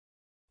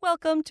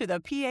Welcome to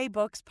the PA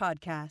Books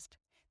Podcast.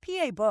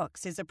 PA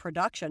Books is a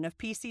production of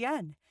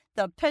PCN,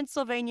 the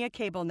Pennsylvania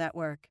Cable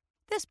Network.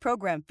 This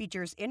program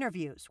features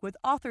interviews with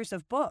authors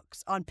of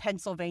books on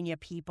Pennsylvania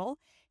people,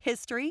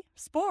 history,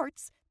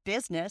 sports,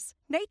 business,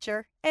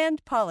 nature,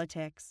 and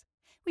politics.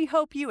 We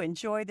hope you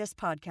enjoy this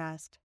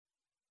podcast.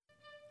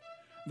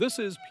 This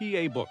is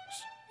PA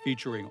Books,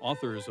 featuring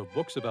authors of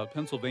books about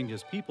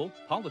Pennsylvania's people,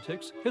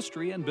 politics,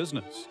 history, and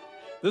business.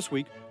 This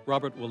week,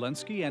 Robert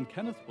Walensky and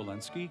Kenneth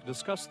Walensky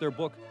discuss their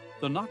book,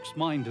 The Knox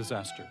Mine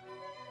Disaster.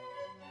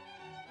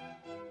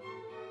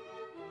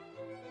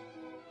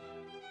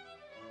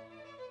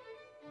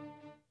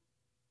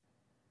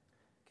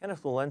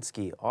 Kenneth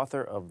Walensky,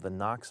 author of The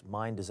Knox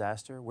Mine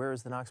Disaster. Where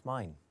is the Knox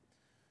Mine?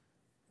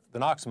 The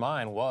Knox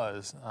Mine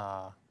was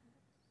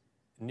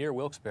near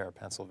Wilkes-Barre,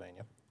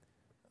 Pennsylvania,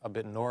 a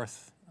bit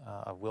north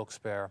of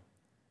Wilkes-Barre,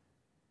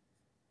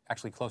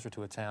 actually closer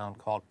to a town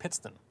called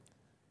Pittston.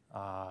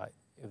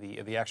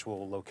 The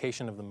actual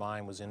location of the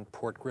mine was in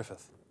Port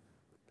Griffith,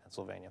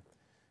 Pennsylvania.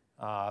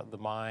 The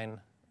mine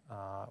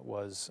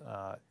was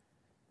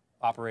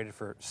operated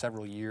for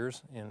several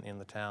years in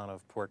the town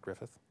of Port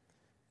Griffith,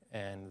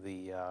 and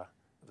the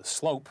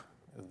slope.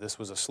 This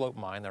was a slope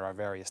mine. There are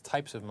various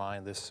types of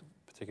mine. This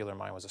particular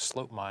mine was a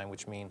slope mine,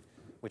 which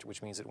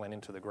means it went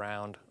into the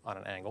ground on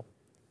an angle.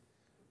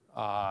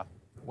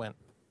 Went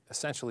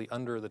essentially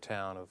under the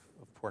town of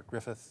Port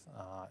Griffith,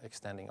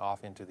 extending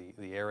off into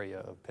the area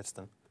of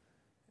Pittston.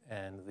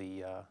 And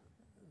the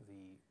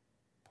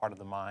part of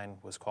the mine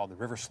was called the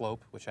River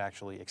Slope, which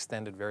actually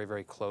extended very,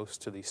 very close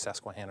to the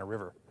Susquehanna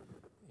River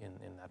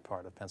in that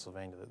part of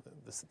Pennsylvania.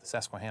 The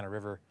Susquehanna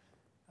River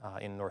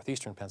in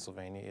northeastern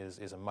Pennsylvania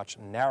is a much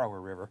narrower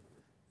river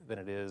than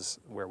it is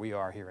where we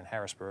are here in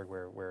Harrisburg,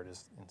 where it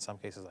is in some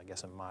cases, I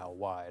guess, a mile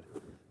wide.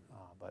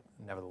 But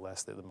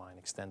nevertheless, the mine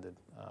extended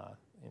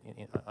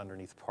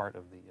underneath part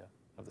of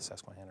the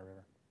Susquehanna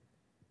River.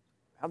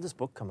 How did this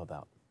book come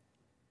about?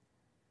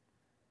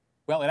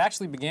 Well, it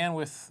actually began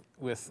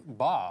with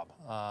Bob.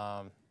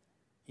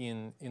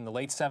 In the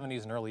late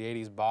 70s and early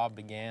 80s, Bob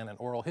began an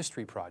oral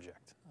history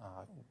project,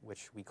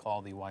 which we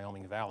call the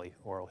Wyoming Valley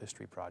Oral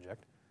History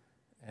Project.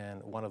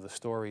 And one of the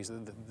stories,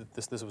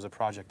 this was a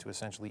project to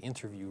essentially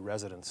interview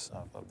residents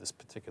of this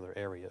particular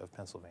area of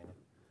Pennsylvania,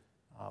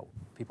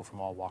 people from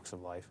all walks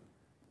of life,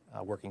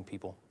 working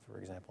people, for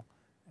example.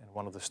 And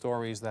one of the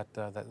stories that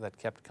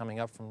kept coming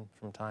up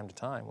from time to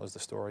time was the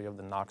story of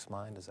the Knox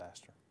Mine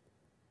Disaster.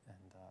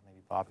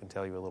 Bob can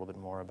tell you a little bit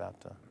more about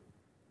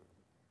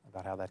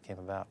how that came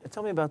about.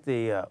 Tell me about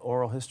the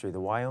oral history, the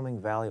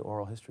Wyoming Valley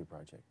Oral History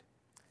Project.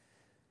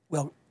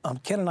 Well,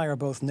 Ken and I are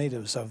both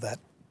natives of that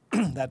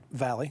that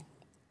valley,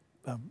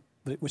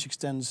 which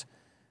extends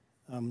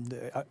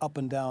up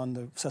and down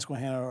the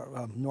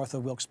Susquehanna, north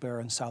of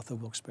Wilkes-Barre and south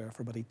of Wilkes-Barre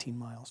for about 18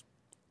 miles.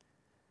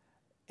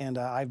 And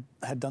I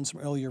had done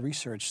some earlier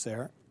research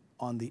there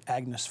on the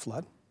Agnes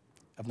flood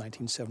of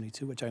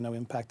 1972, which I know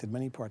impacted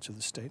many parts of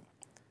the state.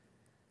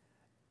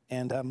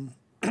 And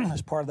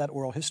as part of that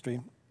oral history,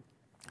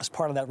 as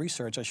part of that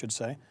research, I should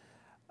say,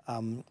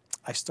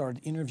 I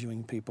started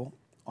interviewing people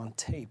on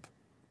tape.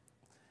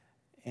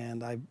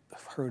 And I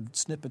heard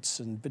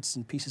snippets and bits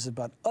and pieces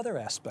about other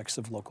aspects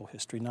of local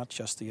history, not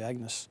just the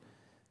Agnes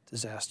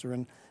disaster.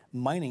 And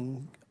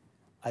mining,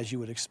 as you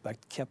would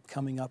expect, kept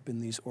coming up in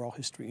these oral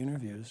history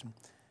interviews,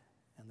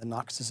 and the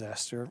Knox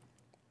disaster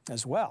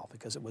as well,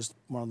 because it was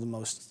one of the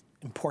most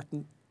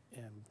important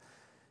and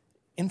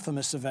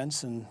infamous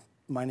events in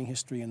mining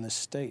history in this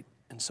state.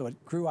 And so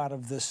it grew out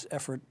of this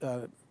effort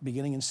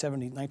beginning in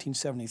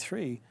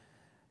 1973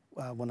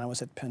 when I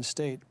was at Penn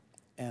State,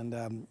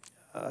 and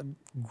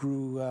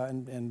grew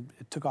and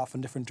it took off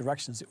in different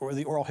directions, or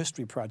the Oral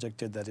History Project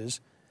did, that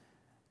is,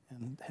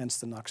 and hence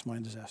the Knox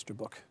Mine Disaster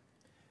book.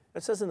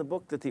 It says in the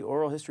book that the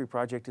Oral History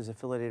Project is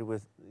affiliated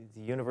with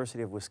the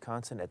University of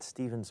Wisconsin at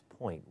Stevens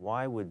Point.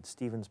 Why would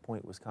Stevens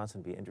Point,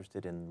 Wisconsin be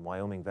interested in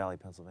Wyoming Valley,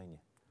 Pennsylvania?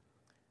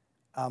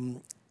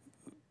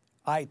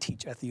 I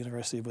teach at the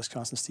University of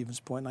Wisconsin-Stevens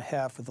Point, and I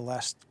have for the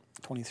last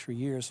 23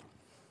 years.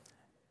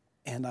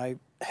 And I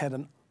had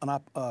an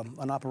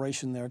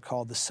operation there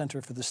called the Center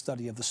for the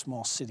Study of the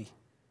Small City.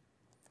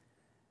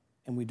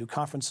 And we do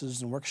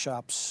conferences and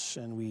workshops,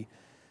 and we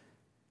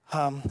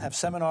have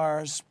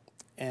seminars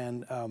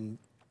and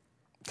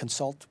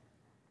consult.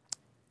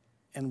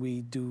 And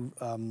we do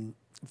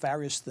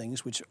various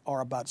things which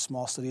are about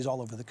small cities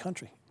all over the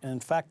country. And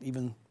in fact,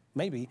 even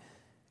maybe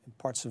in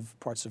parts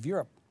of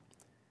Europe,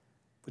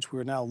 which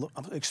we're now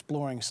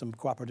exploring some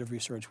cooperative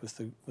research with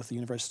the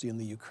university in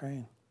the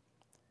Ukraine.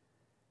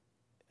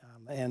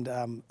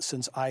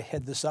 Since I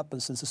head this up,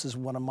 and since this is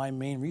one of my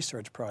main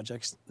research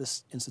projects,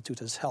 this institute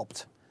has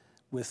helped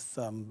with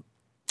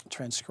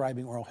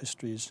transcribing oral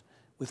histories,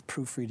 with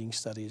proofreading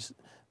studies,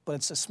 but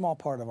it's a small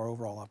part of our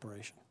overall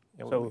operation.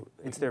 Yeah, so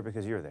it's there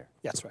because you're there?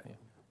 Yeah, that's right. Yeah.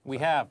 We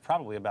have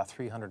probably about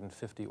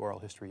 350 oral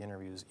history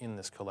interviews in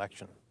this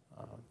collection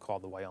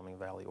called the Wyoming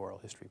Valley Oral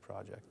History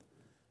Project.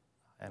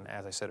 And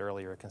as I said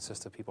earlier, it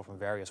consists of people from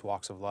various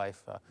walks of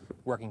life,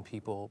 working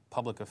people,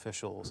 public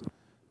officials,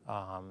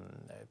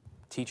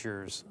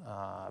 teachers,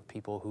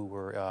 people who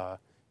were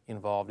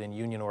involved in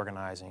union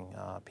organizing,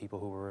 people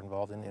who were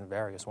involved in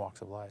various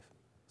walks of life.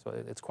 So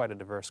it's quite a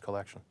diverse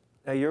collection.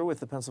 Now, you're with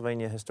the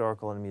Pennsylvania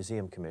Historical and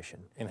Museum Commission.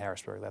 In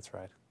Harrisburg, that's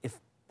right. If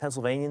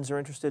Pennsylvanians are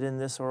interested in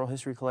this oral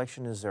history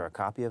collection, is there a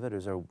copy of it?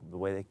 Is there a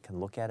way they can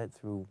look at it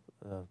through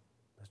the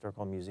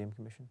Historical and Museum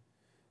Commission?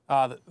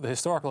 The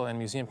Historical and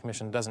Museum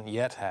Commission doesn't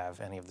yet have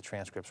any of the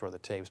transcripts or the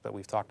tapes, but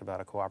we've talked about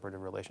a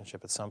cooperative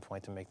relationship at some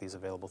point to make these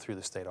available through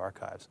the state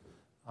archives.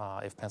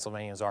 If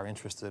Pennsylvanians are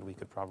interested, we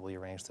could probably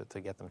arrange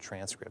to get them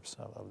transcripts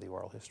of the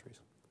oral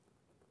histories.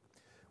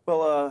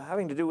 Well,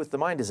 having to do with the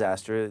mine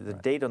disaster, the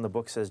Right. date on the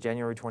book says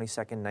January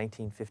 22nd,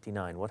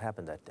 1959. What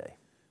happened that day?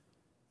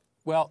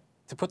 Well,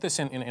 to put this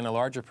in a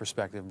larger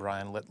perspective,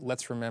 Brian,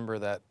 let's remember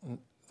that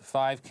the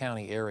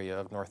 5-county area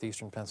of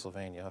northeastern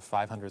Pennsylvania, a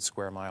 500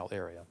 square mile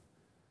area,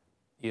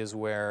 is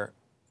where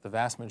the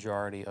vast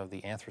majority of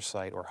the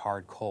anthracite or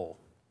hard coal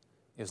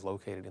is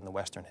located in the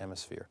Western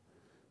Hemisphere.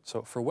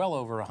 So for well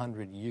over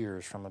 100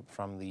 years,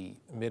 from the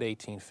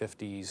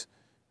mid-1850s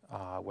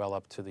well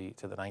up to the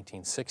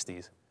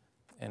 1960s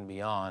and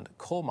beyond,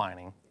 coal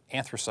mining,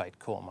 anthracite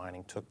coal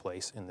mining, took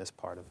place in this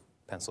part of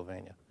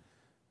Pennsylvania.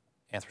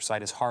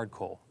 Anthracite is hard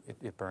coal.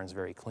 It burns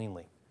very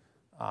cleanly.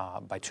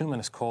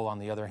 Bituminous coal, on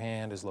the other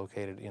hand, is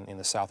located in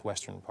the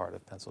southwestern part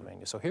of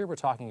Pennsylvania. So here we're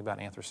talking about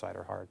anthracite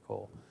or hard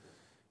coal.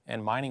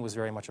 And mining was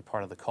very much a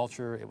part of the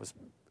culture.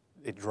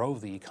 It drove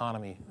the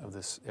economy of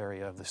this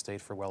area of the state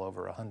for well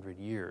over 100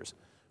 years.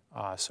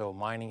 So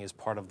mining is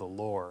part of the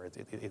lore.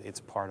 It's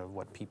part of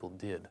what people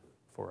did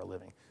for a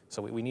living.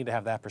 So we need to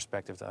have that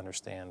perspective to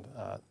understand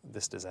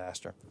this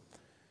disaster.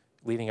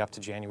 Leading up to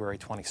January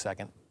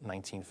 22nd,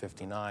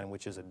 1959,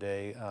 which is a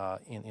day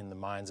in the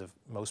minds of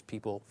most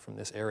people from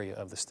this area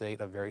of the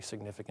state, a very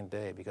significant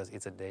day, because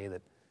it's a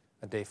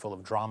day full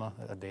of drama,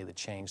 a day that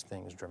changed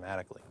things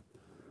dramatically.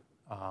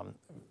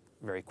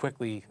 Very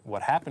quickly,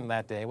 what happened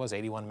that day was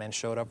 81 men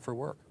showed up for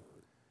work.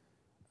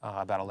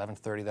 About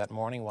 11:30 that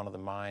morning, one of the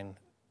mine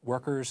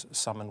workers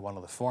summoned one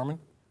of the foremen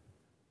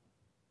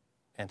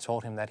and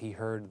told him that he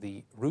heard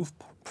the roof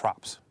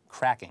props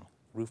cracking.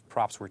 Roof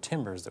props were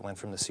timbers that went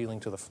from the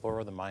ceiling to the floor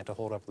of the mine to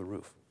hold up the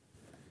roof.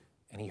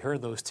 And he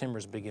heard those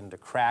timbers begin to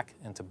crack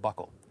and to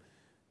buckle.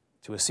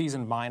 To a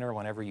seasoned miner,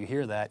 whenever you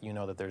hear that, you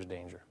know that there's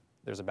danger.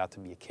 There's about to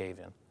be a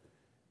cave-in.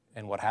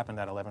 And what happened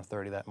at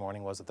 11:30 that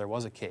morning was that there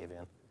was a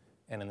cave-in.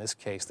 And in this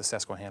case, the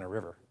Susquehanna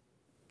River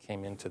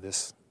came into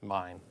this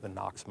mine, the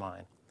Knox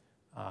mine,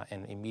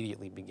 and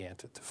immediately began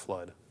to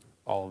flood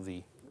all of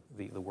the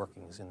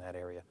workings in that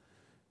area.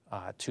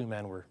 2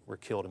 men were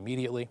killed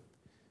immediately.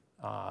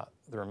 The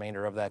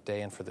remainder of that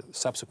day and for the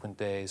subsequent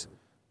days,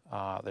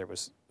 there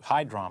was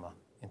high drama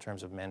in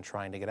terms of men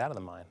trying to get out of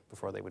the mine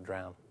before they would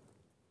drown.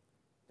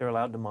 They're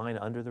allowed to mine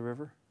under the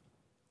river?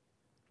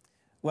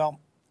 Well,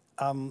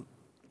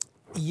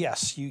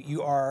 yes,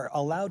 you are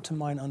allowed to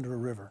mine under a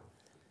river,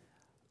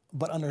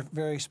 but under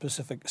very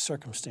specific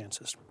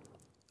circumstances.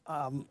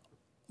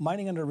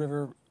 Mining under a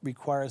river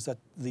requires that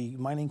the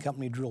mining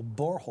company drill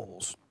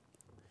boreholes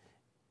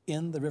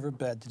in the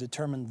riverbed to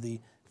determine the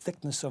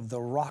thickness of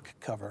the rock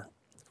cover.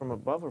 From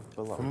above or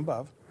below? From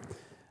above.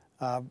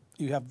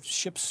 You have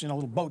ships,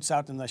 little boats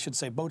out, and I should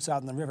say boats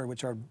out in the river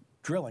which are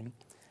drilling.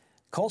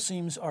 Coal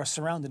seams are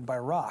surrounded by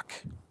rock.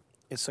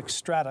 It's like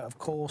strata of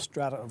coal,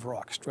 strata of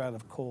rock, strata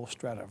of coal,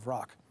 strata of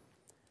rock.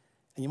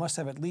 And you must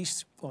have at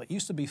least, well, it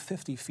used to be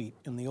 50 feet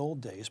in the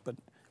old days, but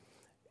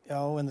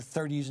in the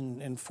 30s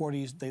and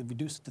 40s, they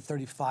reduced it to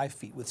 35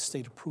 feet with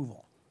state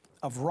approval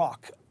of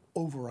rock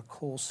over a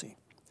coal seam.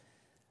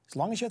 As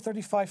long as you had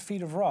 35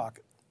 feet of rock,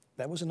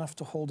 that was enough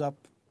to hold up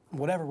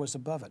whatever was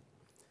above it.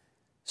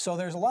 So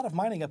there's a lot of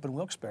mining up in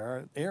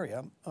Wilkes-Barre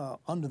area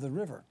under the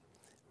river.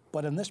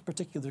 But in this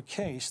particular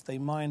case, they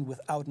mined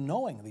without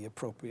knowing the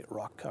appropriate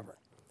rock cover.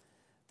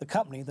 The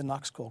company, the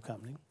Knox Coal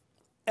Company,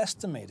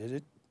 estimated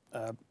it,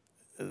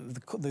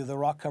 the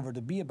rock cover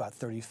to be about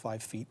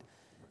 35 feet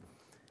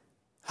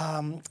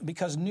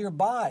because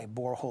nearby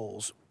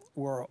boreholes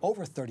were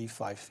over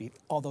 35 feet,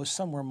 although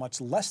some were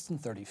much less than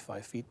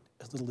 35 feet,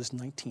 as little as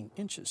 19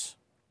 inches.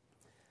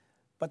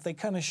 But they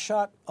kind of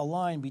shot a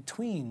line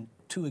between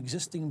 2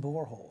 existing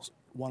boreholes,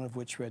 one of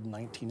which read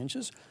 19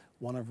 inches,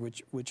 one of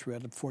which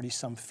read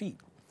 40-some feet.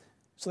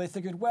 So they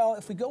figured, well,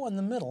 if we go in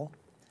the middle,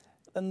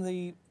 then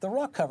the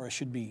rock cover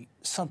should be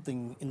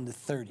something in the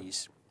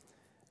 30s.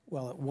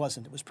 Well, it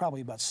wasn't. It was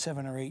probably about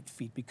 7 or 8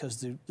 feet because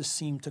the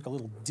seam took a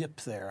little dip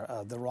there.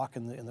 The rock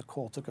in the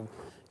coal took a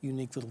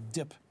unique little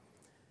dip,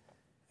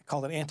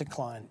 called an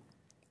anticline.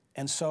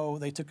 And so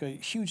they took a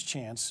huge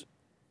chance,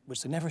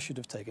 which they never should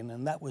have taken,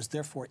 and that was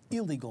therefore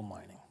illegal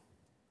mining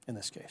in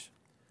this case.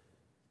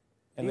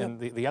 And then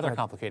the other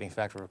complicating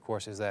factor, of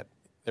course, is that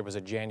there was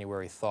a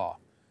January thaw.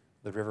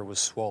 The river was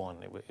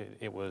swollen.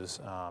 It was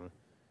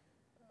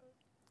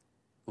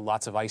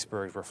lots of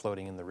icebergs were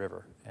floating in the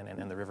river,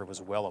 and the river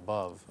was well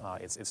above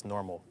its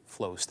normal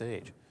flow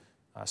stage.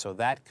 So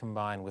that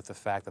combined with the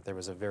fact that there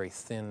was a very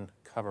thin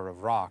cover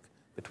of rock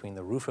between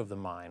the roof of the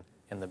mine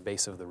and the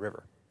base of the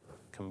river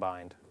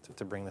combined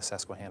to bring the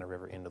Susquehanna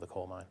River into the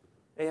coal mine.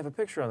 They have a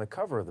picture on the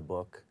cover of the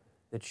book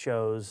that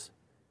shows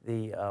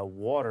the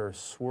water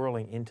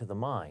swirling into the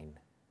mine.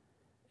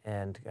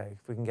 And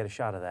if we can get a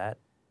shot of that.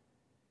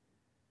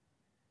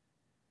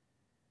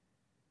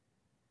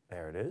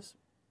 There it is.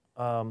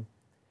 You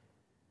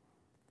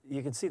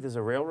can see there's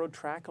a railroad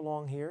track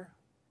along here.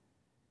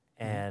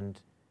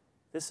 And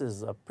this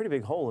is a pretty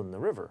big hole in the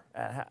river.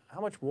 How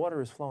much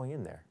water is flowing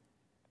in there?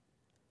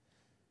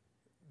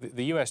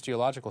 The U.S.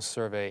 Geological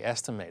Survey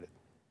estimated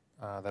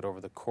that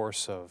over the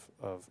course of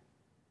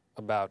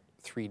about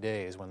 3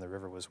 days, when the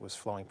river was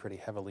flowing pretty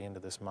heavily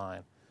into this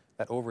mine,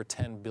 that over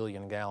 10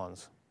 billion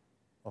gallons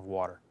of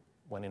water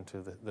went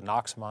into the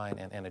Knox mine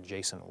and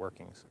adjacent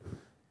workings.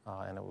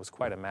 And it was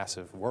quite a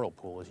massive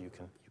whirlpool, as you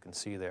can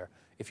see there.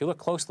 If you look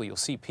closely, you'll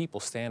see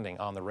people standing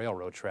on the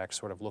railroad track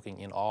sort of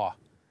looking in awe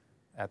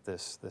at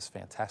this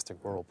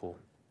fantastic whirlpool.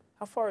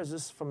 How far is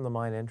this from the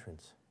mine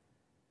entrance?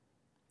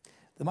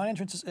 The mine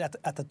entrance is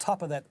at the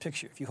top of that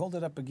picture. If you hold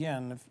it up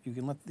again, if you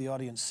can let the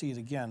audience see it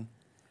again,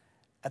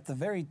 at the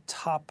very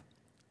top,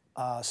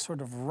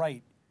 sort of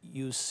right,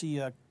 you see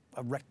a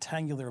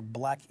rectangular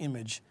black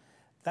image.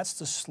 That's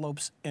the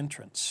slope's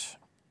entrance.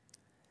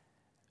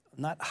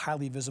 Not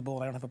highly visible,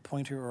 and I don't have a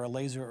pointer or a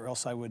laser, or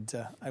else I would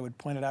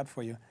point it out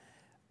for you.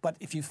 But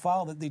if you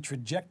follow the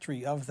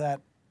trajectory of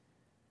that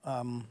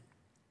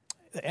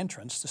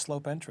entrance, the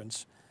slope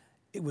entrance,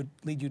 it would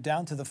lead you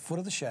down to the foot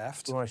of the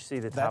shaft. We want to see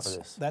the top of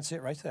this. That's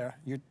it right there.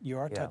 You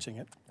are touching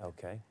it.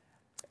 Okay.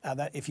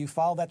 If you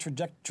follow that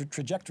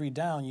trajectory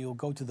down, you'll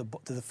go to the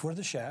foot of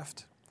the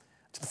shaft,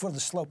 to the foot of the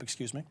slope,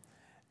 excuse me,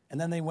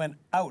 and then they went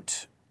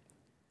out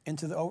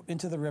into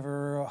the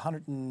river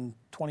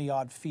 120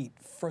 odd feet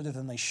further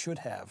than they should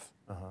have,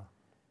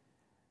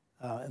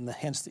 and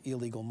hence the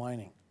illegal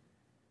mining.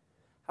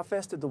 How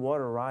fast did the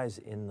water rise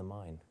in the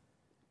mine?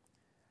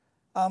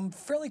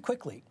 Fairly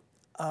quickly.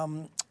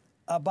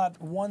 About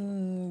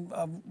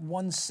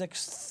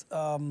 1/6,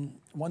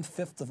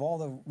 1/5 of all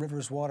the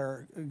river's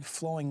water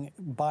flowing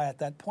by at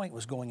that point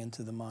was going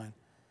into the mine.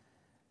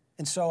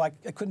 And so I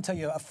couldn't tell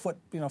you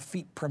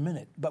feet per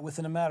minute, but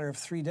within a matter of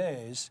 3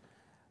 days,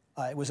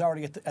 it was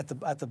already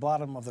at the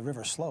bottom of the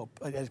river slope.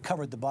 It had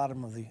covered the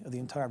bottom of the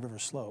entire river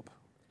slope.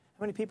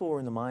 How many people were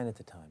in the mine at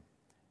the time?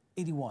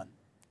 81.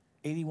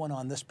 81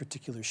 on this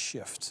particular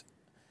shift.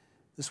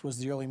 This was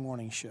the early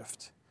morning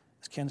shift.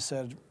 As Ken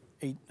said,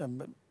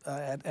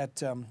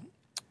 at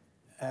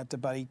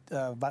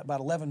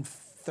about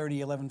 11:30,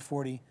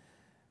 11:40,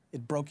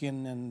 it broke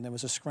in and there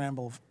was a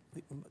scramble.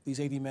 These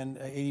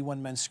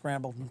 81 men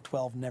scrambled, and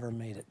 12 never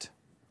made it.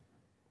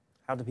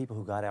 How did people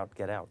who got out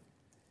get out?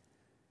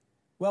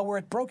 Well, where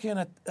it broke in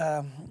at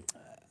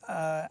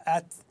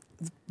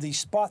the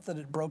spot that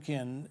it broke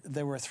in,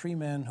 there were 3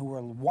 men who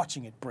were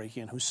watching it break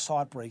in, who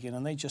saw it break in,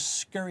 and they just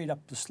scurried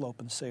up the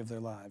slope and saved their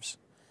lives.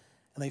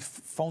 And they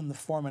phoned the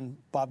foreman,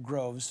 Bob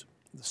Groves,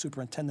 the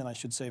superintendent, I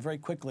should say, very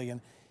quickly,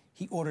 and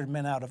he ordered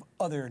men out of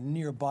other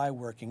nearby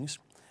workings,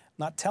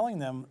 not telling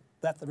them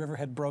that the river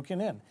had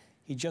broken in.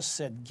 He just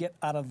said, "Get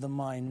out of the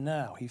mine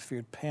now." He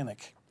feared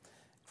panic.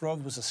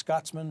 Groves was a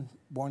Scotsman,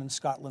 born in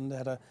Scotland,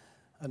 had a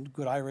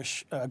good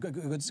Irish,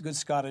 good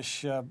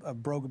Scottish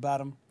brogue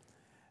about him,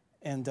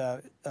 and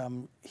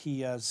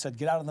he said,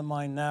 "Get out of the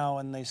mine now."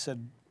 And they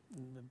said,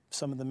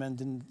 some of the men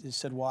didn't. They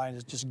said, "Why?"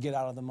 And just get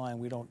out of the mine.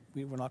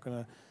 We're not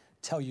going to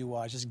tell you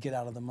why. Just get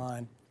out of the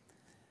mine.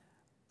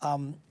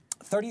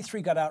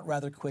 33 got out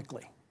rather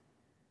quickly.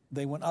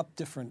 They went up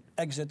different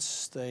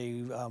exits.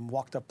 They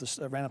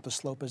ran up the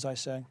slope, as I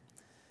say.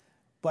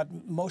 But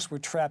most were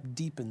trapped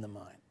deep in the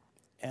mine.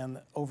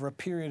 And over a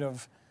period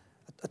of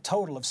a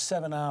total of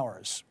 7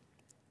 hours,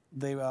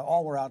 they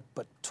all were out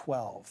but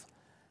 12.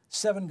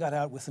 7 got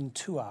out within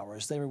 2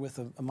 hours. They were with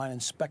a mine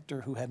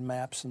inspector who had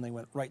maps, and they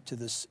went right to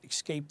this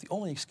escape. The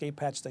only escape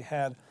hatch they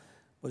had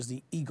was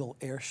the Eagle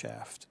air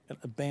shaft, an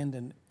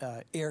abandoned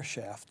air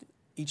shaft.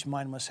 Each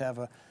mine must have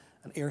an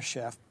air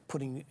shaft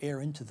putting air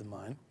into the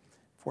mine,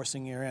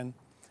 forcing air in.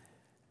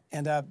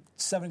 And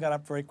 7 got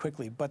up very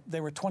quickly, but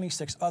there were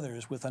 26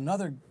 others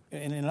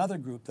in another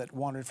group that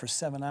wandered for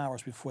 7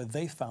 hours before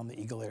they found the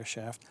Eagle air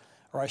shaft,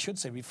 or I should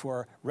say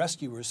before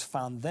rescuers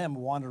found them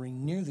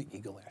wandering near the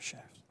Eagle air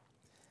shaft.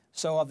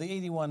 So of the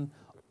 81,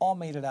 all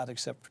made it out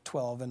except for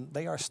 12, and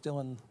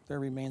their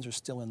remains are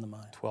still in the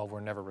mine. 12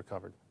 were never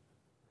recovered.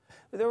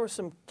 There were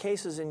some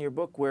cases in your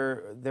book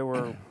where there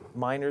were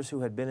miners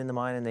who had been in the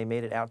mine and they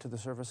made it out to the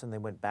surface and they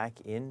went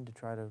back in to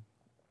try to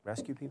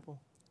rescue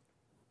people?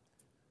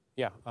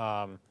 Yeah,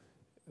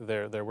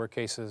 there were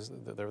cases.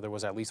 There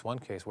was at least one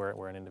case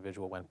where an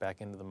individual went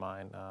back into the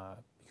mine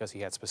because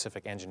he had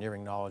specific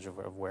engineering knowledge of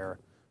where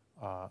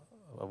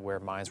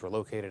mines were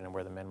located and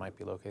where the men might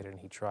be located, and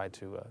he tried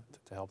to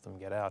help them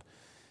get out.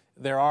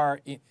 There are,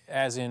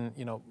 as in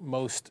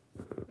most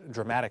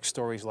dramatic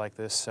stories like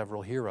this,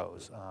 several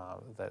heroes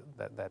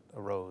that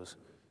arose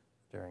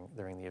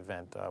during the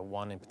event.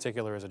 One in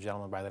particular is a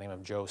gentleman by the name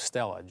of Joe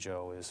Stella.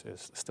 Joe is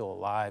still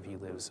alive. He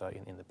lives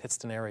in the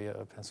Pittston area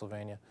of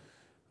Pennsylvania.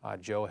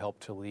 Joe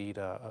helped to lead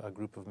a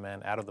group of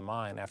men out of the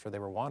mine after they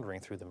were wandering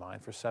through the mine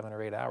for 7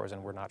 or 8 hours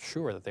and were not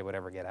sure that they would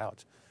ever get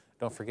out.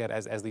 Don't forget,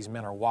 as these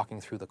men are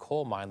walking through the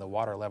coal mine, the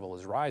water level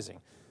is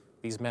rising.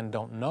 These men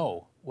don't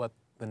know what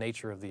the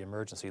nature of the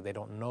emergency. They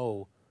don't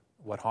know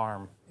what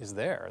harm is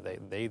there.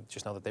 They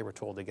just know that they were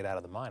told to get out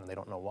of the mine, and they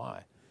don't know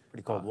why.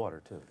 Pretty cold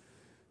water, too.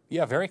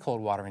 Yeah, very cold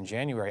water in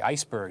January.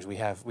 Icebergs. We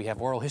have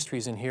oral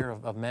histories in here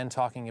of men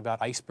talking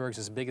about icebergs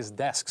as big as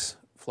desks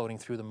floating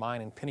through the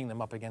mine and pinning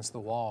them up against the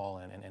wall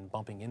and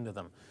bumping into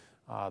them.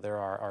 There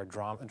are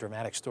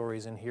dramatic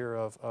stories in here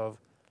of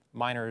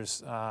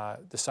miners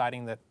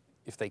deciding that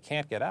if they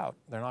can't get out,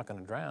 they're not going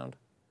to drown.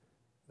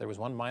 There was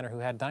one miner who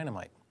had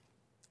dynamite,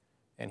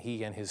 and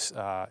he and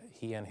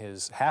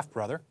his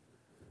half-brother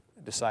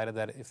decided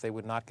that if they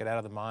would not get out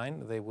of the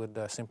mine, they would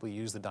simply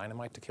use the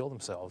dynamite to kill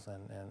themselves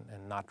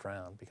and not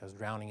drown, because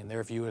drowning, in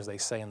their view, as they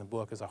say in the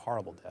book, is a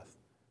horrible death,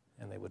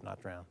 and they would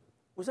not drown.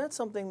 Was that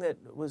something that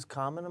was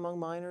common among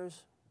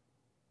miners?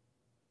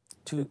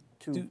 To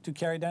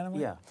carry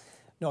dynamite? Yeah.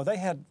 No,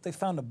 they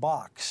found a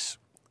box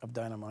of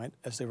dynamite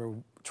as they were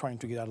trying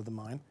to get out of the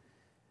mine.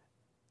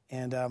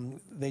 And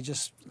they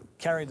just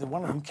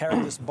one of them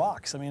carried this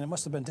box. I mean, it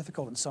must have been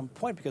difficult at some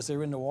point because they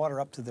were in the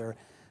water up to their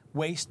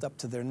waist, up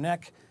to their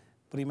neck.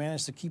 But he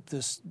managed to keep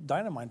this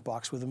dynamite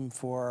box with him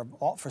for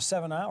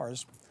 7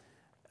 hours,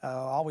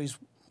 always,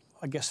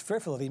 I guess,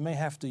 fearful that he may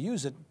have to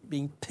use it,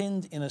 being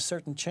pinned in a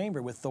certain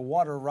chamber with the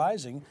water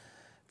rising.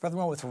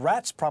 Furthermore, with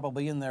rats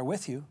probably in there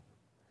with you,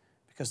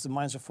 because the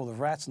mines are full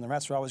of rats, and the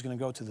rats are always going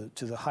to go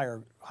to the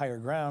higher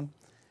ground.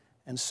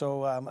 And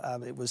so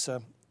it was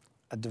a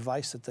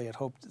device that they had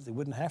hoped that they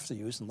wouldn't have to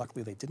use, and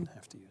luckily they didn't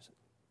have to use it.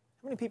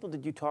 How many people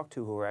did you talk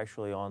to who were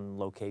actually on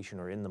location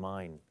or in the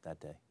mine that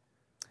day?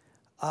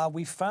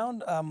 We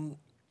found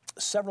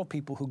several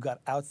people who got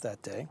out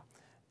that day,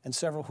 and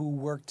several who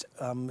worked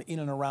in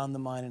and around the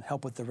mine and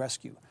helped with the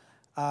rescue.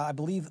 I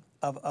believe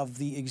of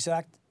the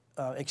exact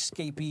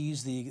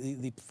escapees,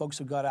 the folks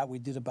who got out, we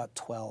did about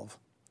 12.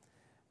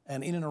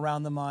 And in and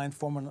around the mine,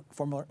 former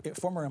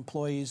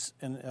employees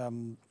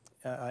and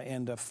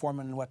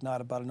foremen and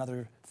whatnot, about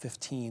another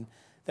 15.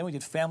 Then we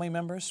did family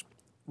members,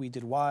 we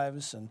did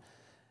wives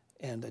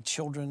and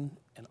children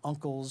and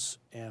uncles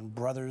and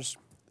brothers,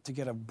 to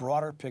get a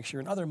broader picture,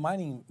 and other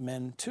mining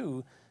men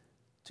too,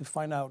 to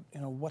find out,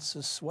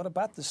 what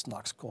about this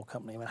Knox Coal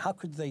Company? I mean, how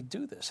could they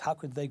do this? How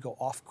could they go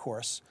off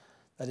course,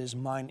 that is,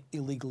 mine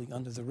illegally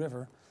under the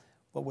river?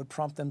 What would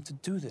prompt them to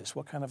do this?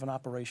 What kind of an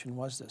operation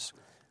was this?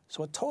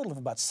 So a total of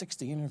about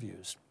 60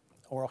 interviews,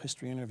 oral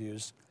history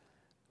interviews,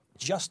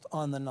 just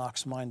on the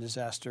Knox mine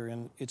disaster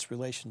and its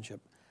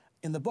relationship.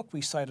 In the book,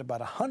 we cite about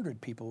 100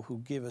 people who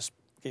gave us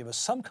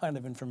some kind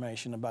of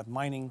information about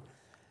mining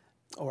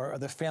or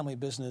their family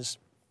business,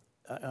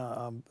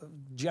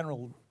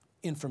 general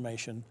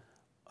information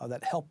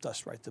that helped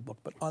us write the book.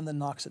 But on the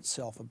Knox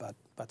itself, about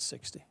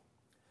 60.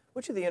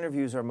 Which of the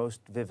interviews are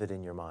most vivid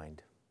in your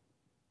mind?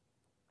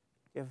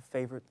 Do you have a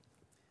favorite?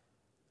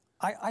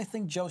 I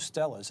think Joe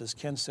Stella's, as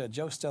Ken said.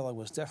 Joe Stella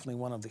was definitely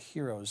one of the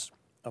heroes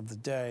of the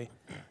day,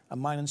 a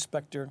mine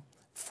inspector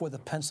for the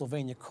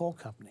Pennsylvania Coal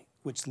Company,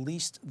 which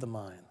leased the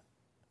mine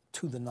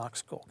to the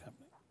Knox Coal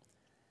Company.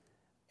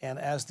 And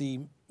as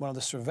one of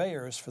the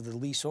surveyors for the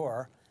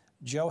leaseor,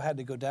 Joe had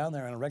to go down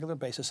there on a regular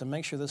basis and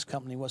make sure this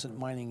company wasn't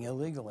mining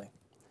illegally.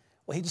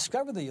 Well, he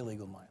discovered the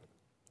illegal mine,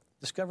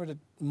 discovered it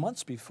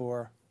months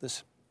before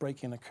this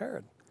break-in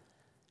occurred,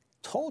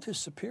 told his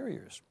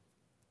superiors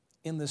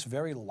in this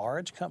very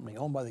large company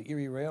owned by the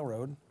Erie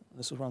Railroad.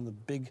 This was one of the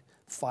big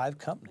 5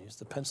 companies,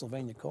 the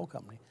Pennsylvania Coal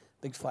Company,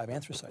 big 5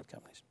 anthracite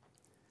companies.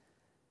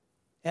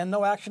 And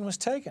no action was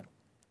taken.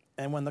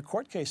 And when the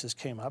court cases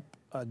came up,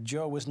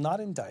 Joe was not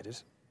indicted.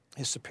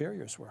 His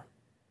superiors were,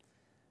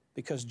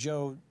 because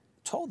Joe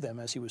told them,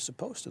 as he was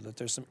supposed to, that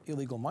there's some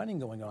illegal mining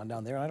going on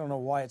down there, and I don't know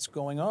why it's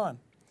going on.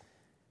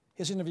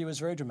 His interview was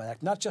very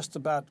dramatic, not just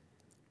about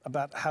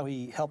how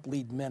he helped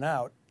lead men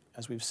out,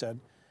 as we've said,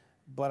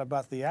 but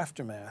about the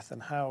aftermath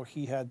and how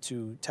he had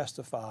to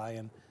testify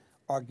and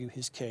argue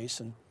his case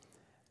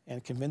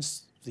and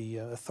convince the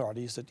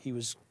authorities that he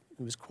was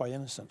quite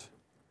innocent.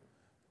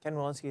 Ken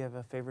Walensky, you have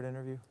a favorite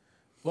interview?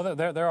 Well,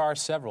 there are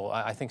several.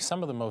 I think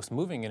some of the most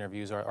moving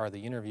interviews are the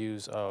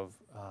interviews of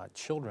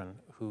children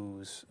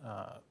who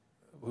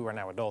are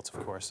now adults,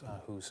 of course,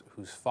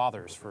 whose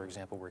fathers, for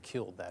example, were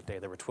killed that day.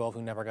 There were 12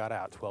 who never got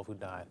out, 12 who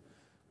died.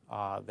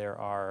 There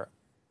are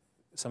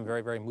some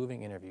very, very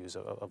moving interviews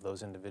of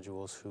those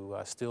individuals who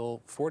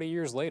still, 40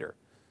 years later,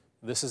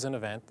 this is an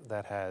event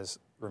that has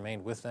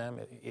remained with them.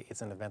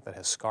 It's an event that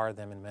has scarred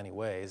them in many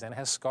ways and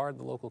has scarred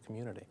the local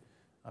community.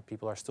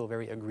 People are still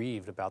very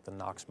aggrieved about the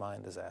Knox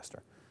mine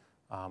disaster.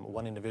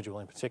 One individual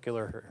in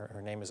particular,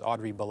 her name is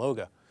Audrey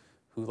Beloga,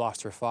 who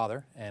lost her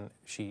father, and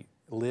she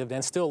lived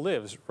and still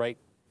lives right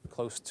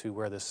close to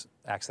where this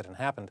accident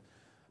happened.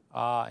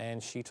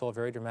 And she told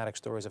very dramatic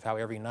stories of how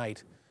every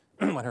night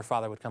when her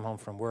father would come home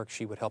from work,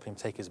 she would help him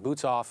take his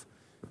boots off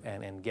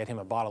and get him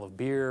a bottle of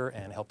beer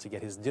and help to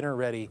get his dinner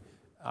ready.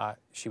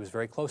 She was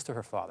very close to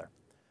her father.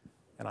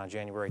 And on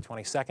January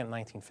 22nd,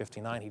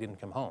 1959, he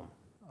didn't come home.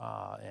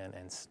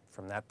 And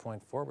from that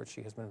point forward,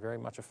 she has been very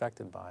much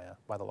affected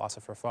by the loss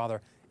of her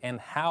father and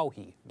how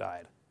he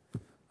died.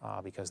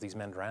 because these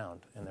men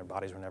drowned and their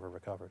bodies were never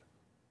recovered.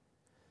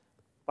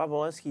 Bob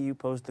Walensky, you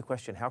posed the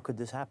question, how could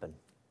this happen?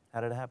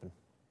 How did it happen?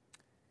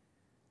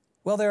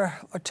 Well, there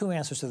are two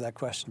answers to that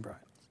question, Brian.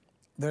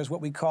 There's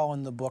what we call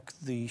in the book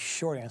the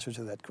short answer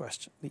to that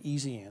question, the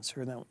easy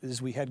answer, and that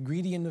is we had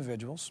greedy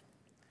individuals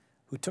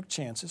who took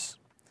chances,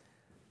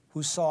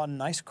 who saw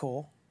nice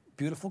coal,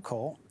 beautiful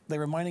coal. They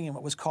were mining in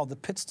what was called the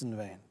Pittston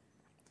vein,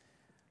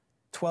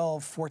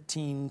 12,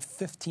 14,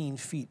 15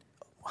 feet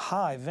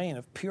high vein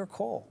of pure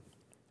coal.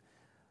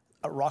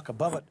 A rock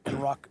above it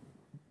and rock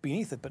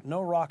beneath it, but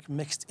no rock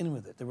mixed in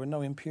with it. There were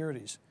no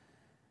impurities.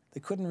 They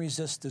couldn't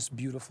resist this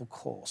beautiful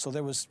coal. So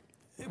it was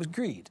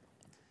greed.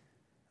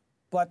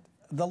 But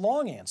the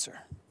long answer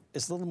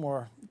is a little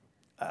more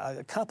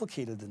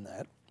complicated than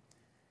that.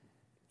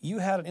 You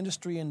had an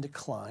industry in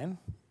decline,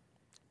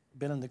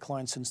 been in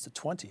decline since the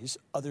 20s,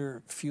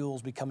 other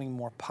fuels becoming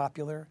more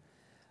popular,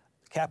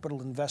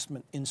 capital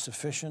investment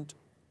insufficient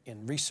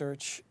in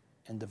research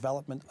and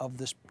development of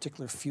this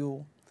particular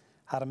fuel,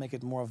 how to make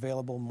it more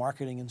available,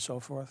 marketing and so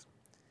forth.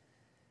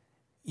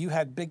 You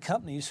had big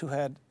companies who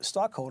had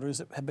stockholders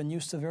that had been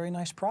used to very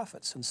nice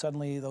profits, and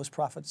suddenly those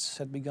profits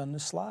had begun to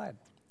slide.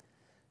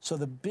 So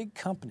the big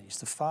companies,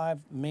 the five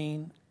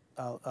main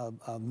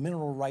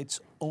mineral rights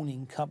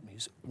owning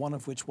companies, one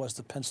of which was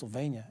the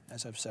Pennsylvania,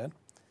 as I've said,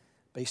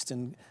 based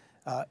in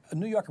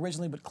New York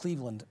originally, but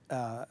Cleveland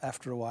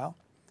after a while,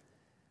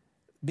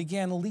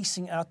 began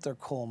leasing out their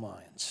coal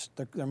mines,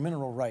 their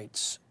mineral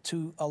rights,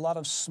 to a lot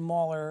of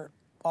smaller,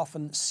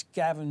 often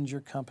scavenger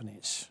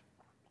companies.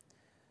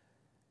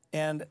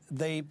 And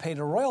they paid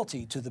a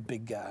royalty to the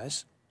big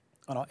guys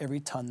on every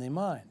ton they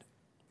mined.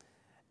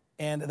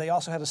 And they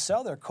also had to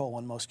sell their coal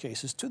in most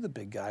cases to the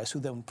big guys, who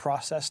then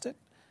processed it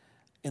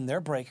in their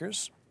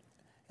breakers,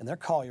 in their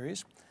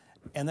collieries,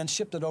 and then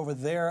shipped it over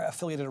their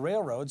affiliated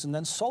railroads and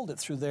then sold it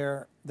through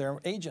their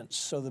agents.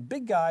 So the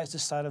big guys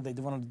decided they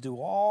wanted to do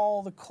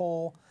all the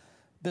coal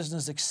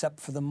business except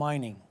for the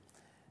mining.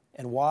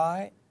 And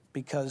why?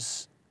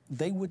 Because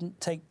they wouldn't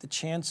take the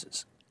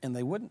chances, and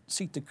they wouldn't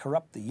seek to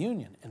corrupt the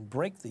union and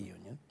break the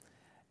union,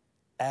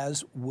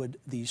 as would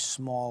these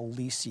small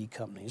leasee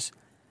companies,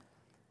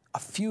 a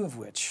few of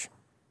which,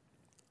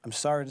 I'm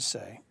sorry to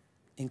say,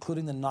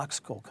 including the Knox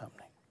Coal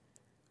Company,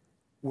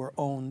 were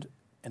owned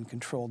and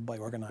controlled by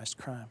organized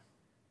crime.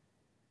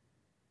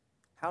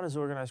 How does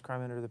organized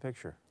crime enter the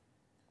picture?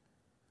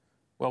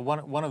 Well,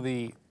 one of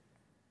the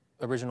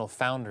original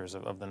founders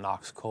of the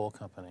Knox Coal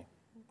Company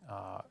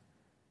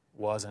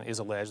was and is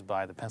alleged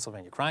by the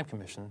Pennsylvania Crime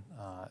Commission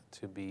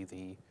to be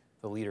the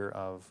leader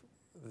of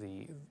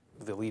the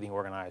leading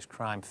organized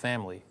crime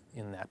family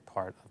in that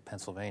part of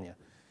Pennsylvania.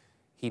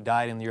 He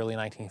died in the early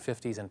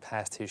 1950s and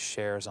passed his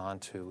shares on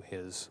to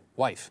his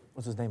wife.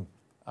 What's his name?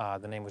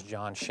 The name was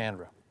John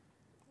Chandra.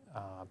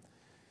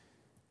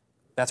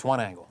 That's one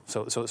angle.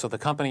 So the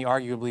company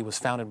arguably was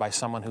founded by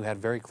someone who had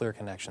very clear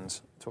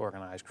connections to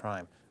organized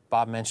crime.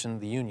 Bob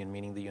mentioned the union,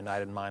 meaning the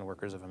United Mine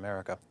Workers of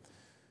America.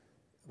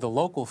 The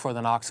local for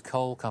the Knox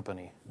Coal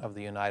Company of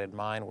the United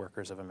Mine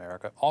Workers of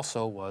America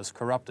also was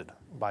corrupted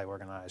by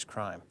organized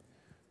crime.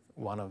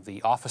 One of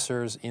the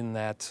officers in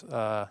that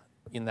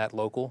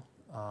local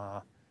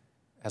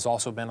has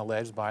also been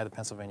alleged by the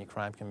Pennsylvania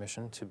Crime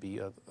Commission to be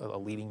a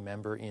leading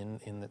member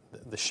in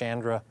the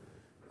Chandra,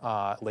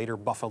 later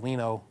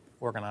Buffalino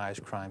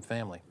organized crime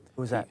family.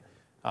 Who's that?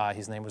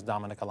 His name was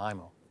Dominic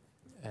Alaimo.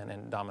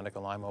 And Dominic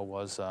Alaimo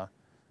was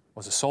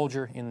a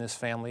soldier in this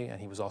family, and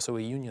he was also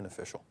a union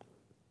official.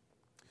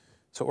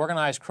 So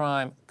organized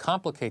crime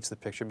complicates the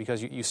picture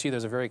because you see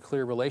there's a very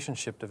clear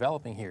relationship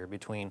developing here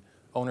between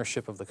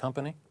ownership of the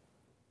company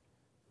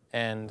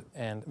and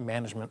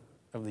management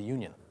of the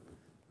union.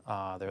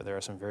 There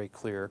are some very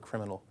clear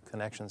criminal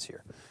connections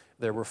here.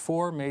 There were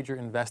 4 major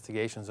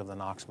investigations of the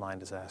Knox mine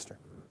disaster.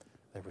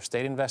 There were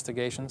state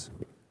investigations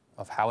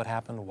of how it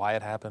happened, why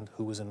it happened,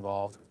 who was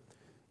involved.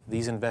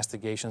 These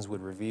investigations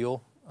would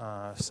reveal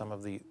some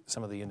of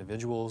the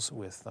individuals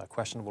with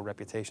questionable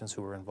reputations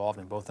who were involved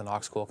in both the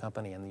Knox Coal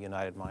Company and the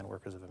United Mine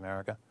Workers of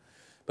America.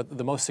 But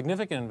the most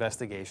significant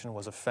investigation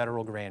was a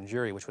federal grand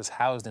jury, which was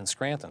housed in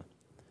Scranton,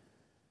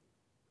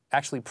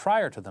 actually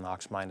prior to the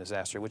Knox mine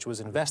disaster, which was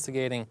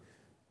investigating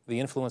the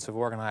influence of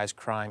organized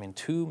crime in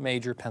 2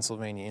 major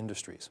Pennsylvania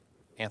industries,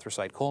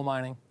 anthracite coal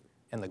mining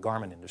and the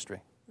garment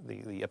industry,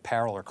 the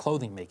apparel or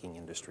clothing making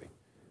industry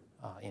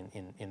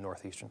in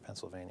northeastern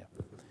Pennsylvania.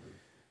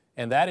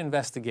 And that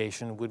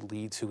investigation would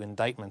lead to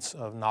indictments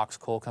of Knox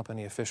Coal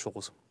Company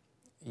officials,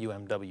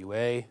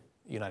 UMWA,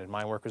 United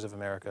Mine Workers of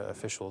America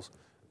officials,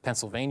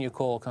 Pennsylvania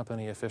Coal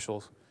Company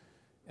officials.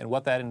 And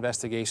what that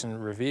investigation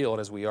revealed,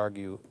 as we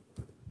argue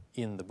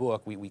in the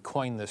book, we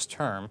coined this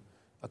term,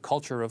 a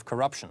culture of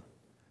corruption.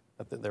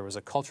 That there was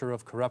a culture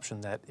of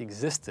corruption that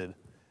existed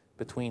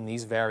between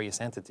these various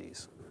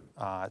entities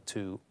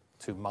to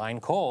mine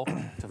coal,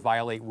 to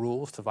violate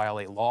rules, to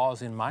violate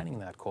laws in mining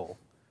that coal,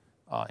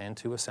 and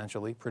to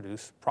essentially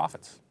produce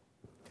profits.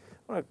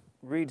 I want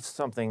to read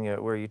something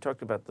where you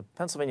talked about the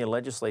Pennsylvania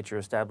legislature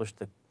established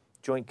the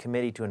Joint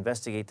Committee to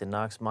investigate the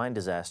Knox mine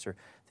disaster.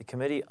 The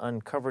committee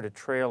uncovered a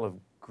trail of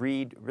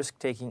greed,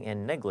 risk-taking,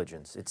 and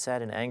negligence. It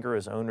sat in anger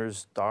as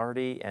owners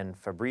Doherty and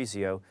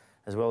Fabrizio,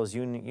 as well as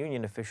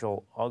union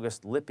official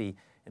August Lippy,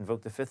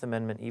 invoked the Fifth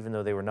Amendment even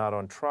though they were not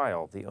on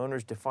trial. The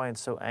owners'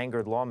 defiance so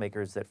angered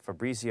lawmakers that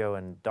Fabrizio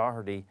and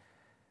Doherty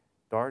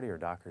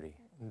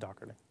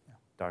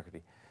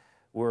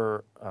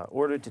were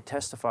ordered to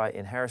testify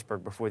in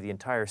Harrisburg before the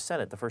entire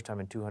Senate, the first time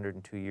in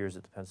 202 years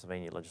that the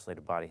Pennsylvania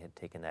legislative body had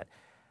taken that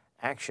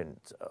action.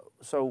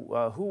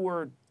 So who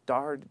were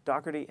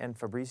Doherty and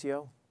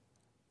Fabrizio?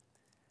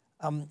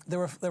 There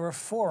were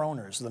 4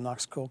 owners of the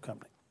Knox Coal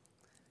Company.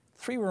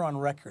 3 were on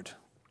record.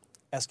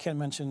 As Ken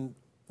mentioned,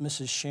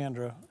 Mrs.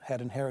 Chandra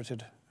had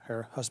inherited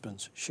her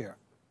husband's share.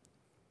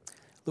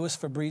 Louis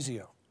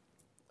Fabrizio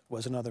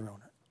was another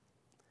owner.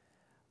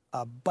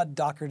 Bud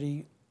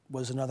Doherty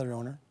was another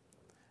owner.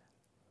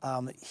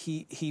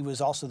 He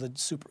was also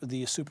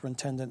the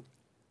superintendent.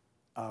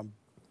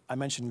 I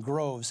mentioned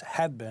Groves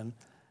had been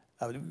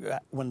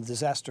when the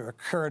disaster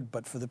occurred,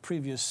 but for the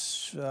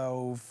previous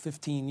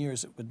 15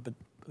 years it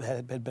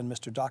had been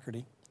Mr.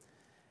 Doherty.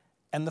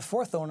 And the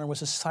 4th owner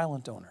was a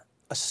silent owner,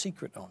 a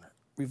secret owner,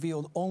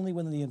 revealed only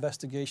when the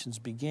investigations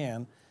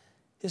began.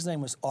 His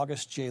name was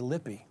August J.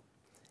 Lippy.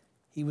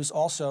 He was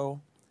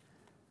also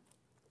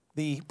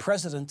the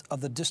president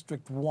of the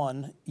District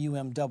 1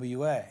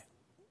 UMWA.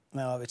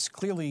 Now, it's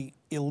clearly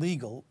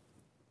illegal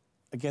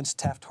against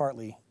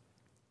Taft-Hartley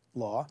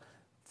law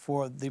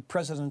for the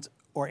president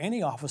or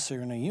any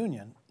officer in a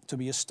union to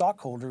be a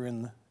stockholder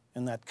in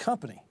that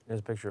company.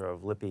 There's a picture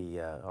of Lippy,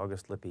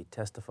 August Lippy,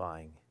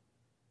 testifying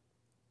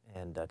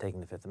and taking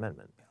the Fifth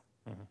Amendment.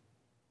 Mm-hmm.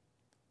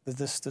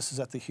 This is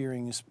at the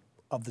hearings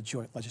of the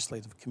Joint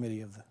Legislative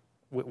Committee of the...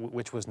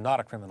 Which was not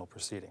a criminal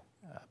proceeding,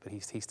 but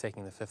he's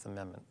taking the Fifth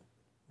Amendment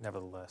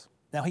nevertheless.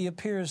 Now, he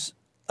appears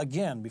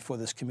again before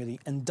this committee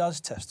and does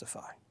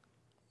testify.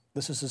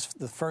 This is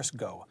the first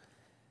go.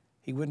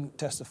 He wouldn't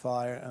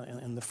testify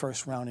in the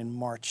first round in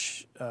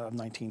March of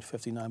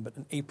 1959, but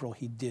in April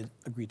he did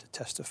agree to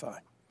testify.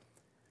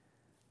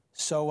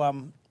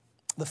 So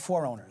the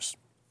 4 owners,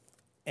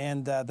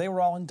 and they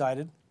were all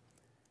indicted,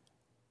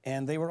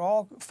 and they were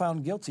all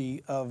found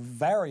guilty of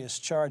various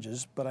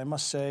charges, but I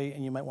must say,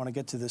 and you might want to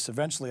get to this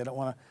eventually, I don't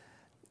want to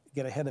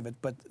get ahead of it,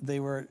 but they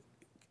were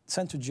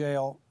sent to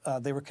jail.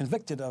 They were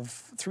convicted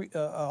of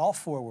all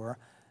 4 were,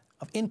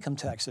 of income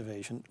tax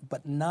evasion,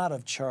 but not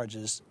of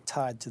charges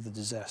tied to the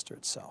disaster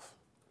itself.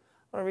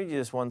 I want to read you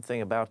this one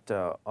thing about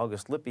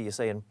August Lippy. You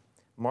say, in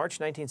March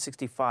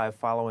 1965,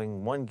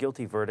 following one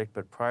guilty verdict,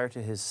 but prior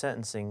to his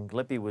sentencing,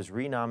 Lippy was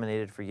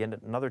renominated for yet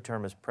another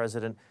term as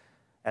president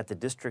at the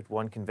District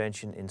 1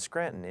 convention in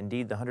Scranton.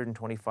 Indeed, the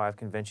 125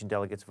 convention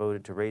delegates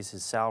voted to raise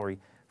his salary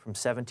from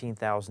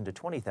 $17,000 to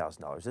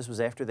 $20,000. This was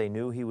after they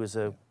knew he was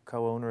a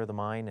co-owner of the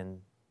mine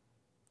and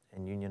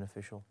union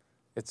official?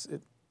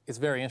 It's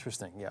very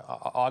interesting. Yeah,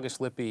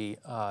 August Lippy,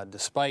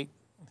 despite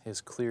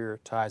his clear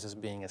ties as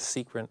being a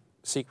secret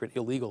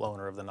illegal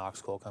owner of the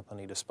Knox Coal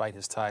Company, despite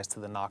his ties to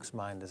the Knox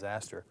mine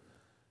disaster,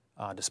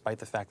 despite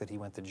the fact that he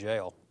went to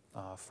jail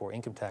for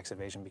income tax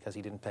evasion because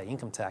he didn't pay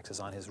income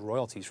taxes on his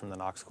royalties from the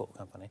Knox Coal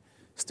Company,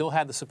 still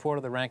had the support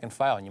of the rank and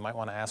file. And you might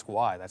want to ask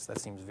why. That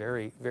seems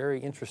very,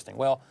 very interesting.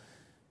 Well,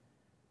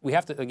 we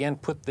have to, again,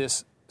 put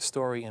this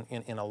story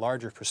in a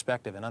larger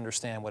perspective and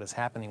understand what is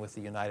happening with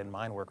the United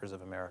Mine Workers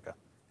of America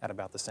at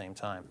about the same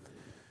time.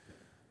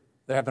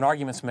 There have been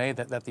arguments made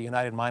that the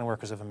United Mine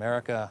Workers of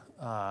America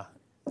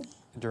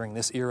during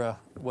this era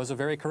was a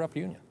very corrupt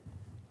union.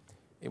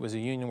 It was a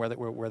union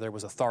where there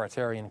was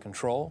authoritarian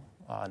control.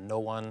 No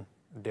one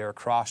dare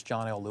cross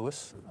John L.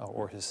 Lewis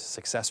or his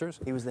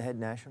successors. He was the head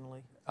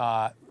nationally?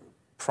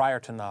 Prior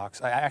to Knox.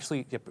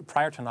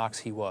 Prior to Knox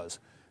he was.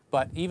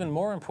 But even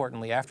more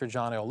importantly, after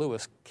John L.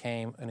 Lewis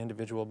came an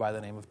individual by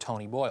the name of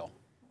Tony Boyle,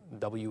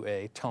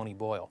 W.A. Tony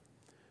Boyle.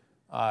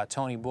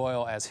 Tony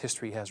Boyle, as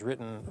history has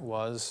written,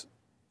 was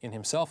in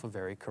himself a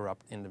very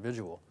corrupt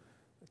individual.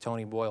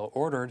 Tony Boyle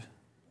ordered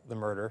the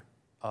murder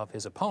of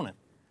his opponent,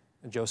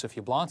 Joseph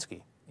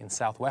Yablonsky, in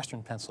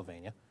southwestern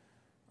Pennsylvania.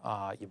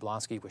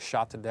 Yablonsky was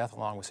shot to death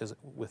along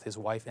with his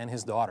wife and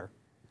his daughter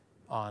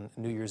on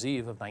New Year's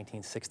Eve of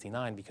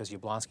 1969 because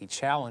Yablonsky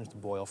challenged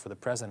Boyle for the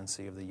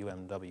presidency of the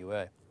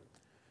UMWA.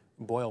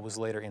 Boyle was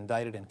later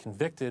indicted and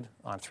convicted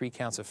on 3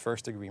 counts of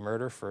first-degree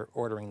murder for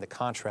ordering the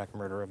contract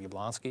murder of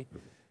Yablonsky,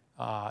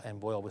 and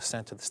Boyle was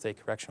sent to the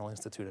State Correctional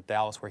Institute at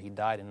Dallas, where he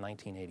died in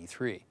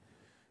 1983.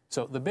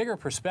 So the bigger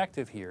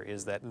perspective here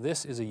is that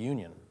this is a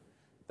union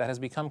that has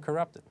become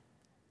corrupted.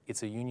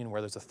 It's a union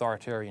where there's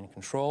authoritarian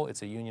control.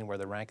 It's a union where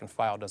the rank and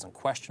file doesn't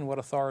question what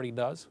authority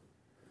does.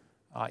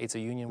 It's a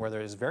union where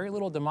there is very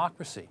little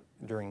democracy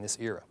during this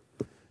era.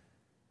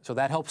 So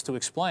that helps to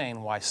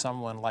explain why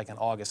someone like an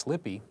August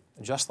Lippy,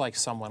 just like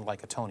someone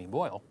like a Tony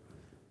Boyle,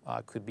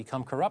 could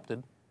become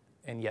corrupted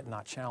and yet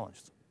not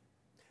challenged.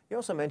 You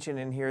also mentioned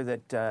in here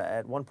that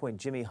at one point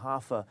Jimmy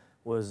Hoffa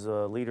was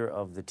a leader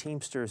of the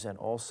Teamsters and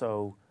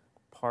also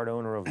part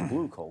owner of the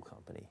Blue Coal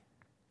Company.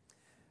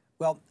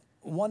 Well,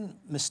 one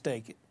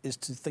mistake is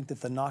to think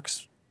that the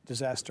Knox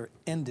disaster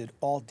ended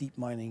all deep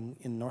mining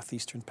in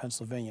northeastern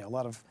Pennsylvania. A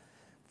lot of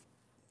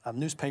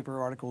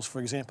Newspaper articles,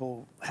 for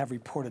example, have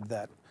reported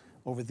that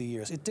over the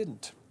years. It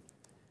didn't,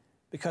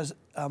 because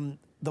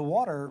the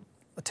water,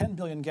 10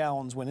 billion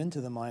gallons went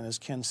into the mine, as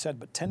Ken said,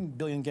 but 10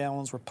 billion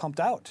gallons were pumped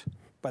out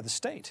by the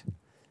state.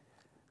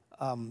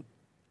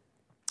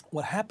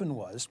 What happened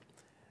was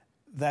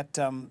that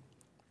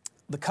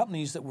the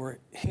companies that were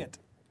hit,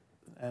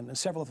 and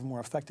several of them were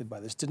affected by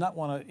this, did not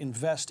want to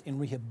invest in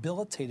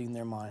rehabilitating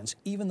their mines,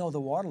 even though the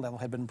water level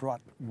had been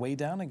brought way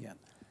down again.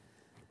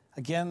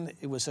 Again,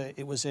 it was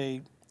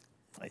a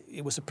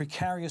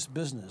precarious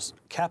business.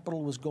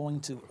 Capital was going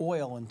to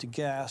oil and to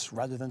gas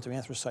rather than to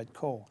anthracite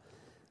coal.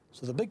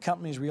 So the big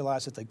companies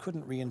realized that they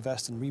couldn't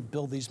reinvest and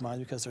rebuild these mines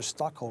because their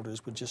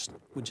stockholders would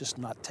just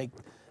not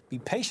be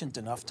patient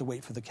enough to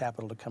wait for the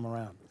capital to come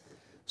around.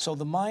 So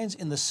the mines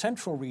in the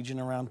central region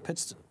around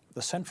Pittston,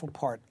 the central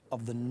part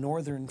of the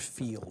northern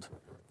field,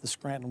 the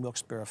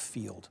Scranton-Wilkes-Barre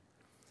field.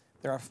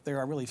 There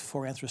are really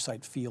 4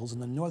 anthracite fields,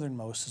 and the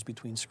northernmost is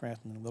between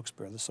Scranton and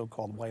Wilkes-Barre, the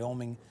so-called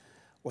Wyoming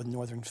or the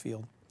northern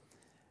field.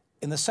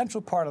 In the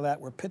central part of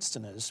that, where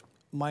Pittston is,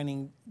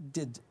 mining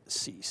did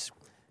cease.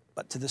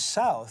 But to the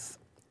south,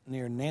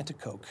 near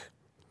Nanticoke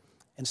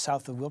and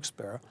south of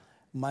Wilkes-Barre,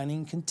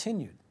 mining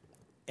continued.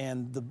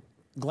 And the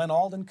Glen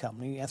Alden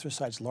Company,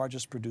 anthracite's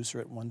largest producer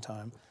at one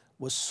time,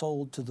 was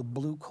sold to the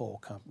Blue Coal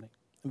Company.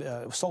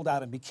 Sold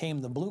out and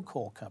became the Blue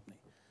Coal Company.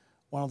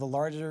 One of the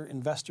larger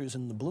investors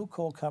in the Blue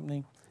Coal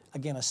Company,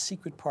 again a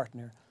secret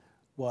partner,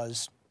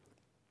 was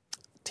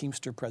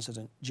Teamster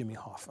President Jimmy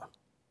Hoffa.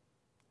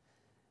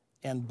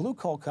 And Blue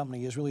Coal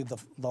Company is really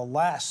the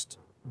last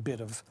bit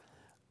of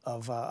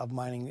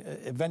mining.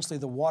 Eventually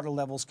the water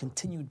levels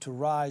continued to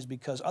rise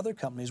because other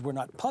companies were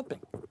not pumping.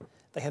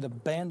 They had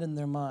abandoned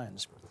their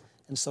mines.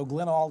 And so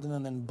Glen Alden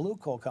and then Blue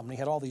Coal Company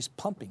had all these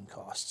pumping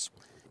costs,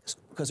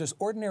 because there's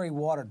ordinary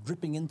water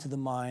dripping into the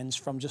mines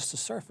from just the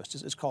surface.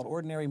 It's called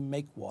ordinary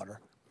make water,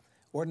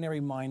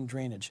 ordinary mine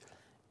drainage.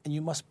 And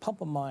you must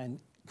pump a mine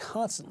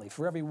constantly.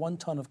 For every 1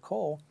 ton of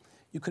coal,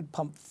 you could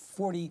pump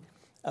 40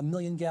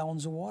 million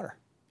gallons of water.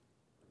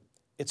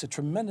 It's a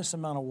tremendous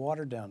amount of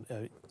water down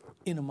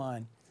in a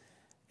mine.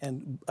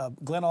 And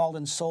Glen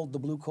Alden sold the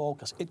Blue Coal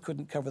because it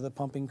couldn't cover the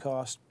pumping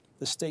cost.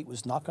 The state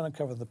was not going to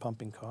cover the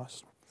pumping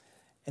cost.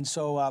 And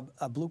so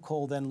Blue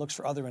Coal then looks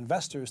for other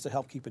investors to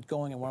help keep it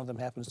going, and one of them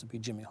happens to be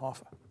Jimmy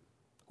Hoffa,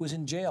 who was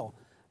in jail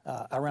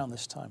around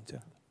this time, too.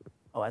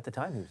 Oh, at the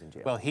time he was in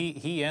jail. Well,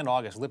 he and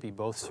August Lippy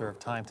both served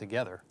time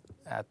together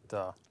at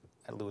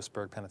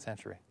Lewisburg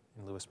Penitentiary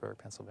in Lewisburg,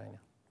 Pennsylvania.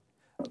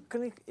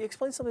 Can you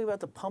explain something about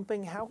the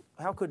pumping? How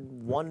could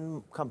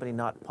one company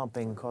not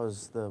pumping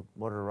cause the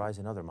water to rise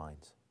in other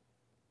mines?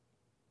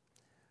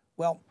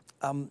 Well,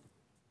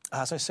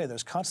 as I say,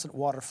 there's constant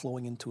water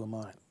flowing into a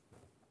mine.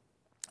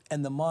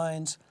 And the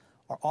mines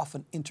are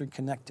often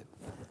interconnected.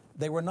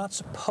 They were not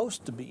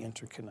supposed to be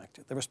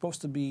interconnected. They were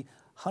supposed to be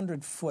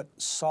 100-foot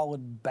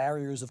solid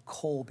barriers of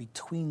coal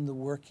between the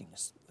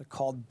workings. They're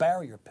called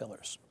barrier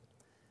pillars.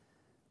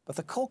 But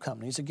the coal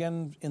companies,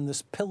 again, in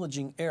this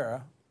pillaging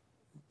era,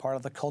 part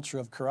of the culture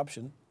of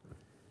corruption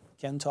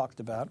Ken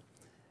talked about,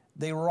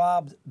 they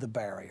robbed the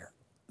barrier.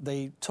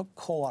 They took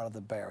coal out of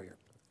the barrier.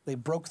 They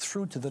broke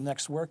through to the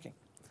next working.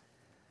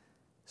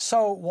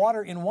 So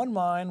water in one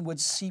mine would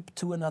seep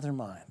to another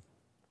mine.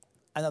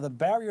 And now the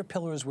barrier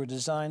pillars were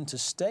designed to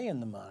stay in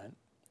the mine,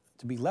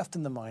 to be left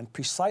in the mine,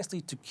 precisely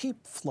to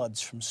keep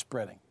floods from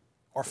spreading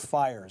or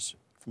fires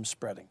from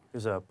spreading.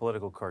 There's a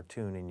political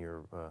cartoon in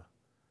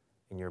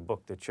your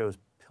book that shows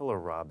pillar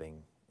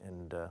robbing.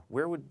 And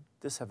where would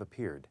this have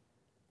appeared?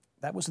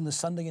 That was in the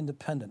Sunday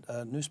Independent,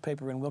 a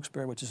newspaper in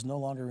Wilkes-Barre which is no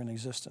longer in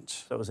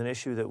existence. So it was an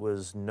issue that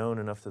was known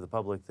enough to the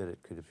public that it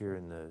could appear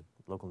in the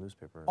local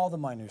newspaper? All the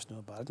miners knew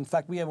about it. In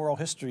fact, we have oral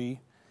history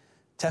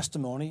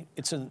testimony,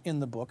 it's in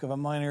the book, of a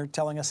miner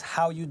telling us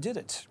how you did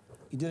it.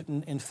 You did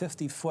it in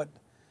 50-foot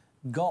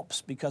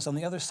gulps, because on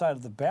the other side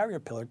of the barrier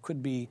pillar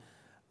could be,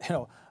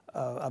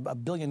 a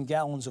billion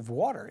gallons of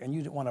water, and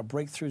you didn't want to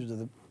break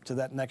through to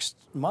that next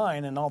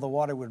mine, and all the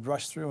water would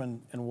rush through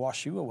and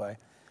wash you away.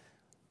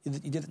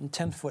 You did it in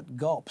 10-foot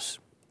gulps,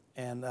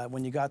 and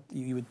when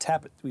you would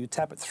tap it. We would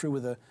tap it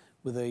through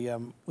with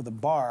a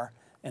bar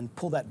and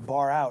pull that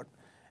bar out,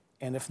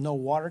 and if no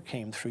water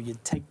came through,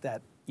 you'd take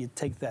that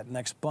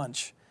next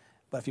bunch.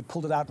 But if you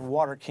pulled it out and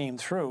water came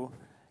through,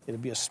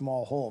 it'd be a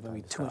small hole,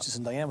 maybe 2 inches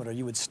in diameter.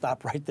 You would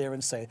stop right there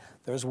and say,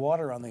 "There's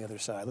water on the other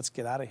side. Let's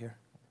get out of here."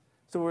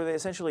 So were they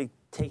essentially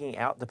taking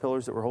out the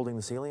pillars that were holding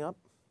the ceiling up?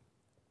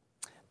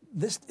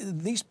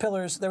 These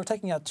pillars, they were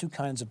taking out 2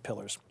 kinds of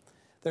pillars.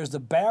 There's the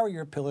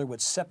barrier pillar,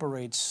 which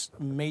separates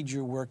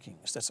major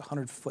workings. That's a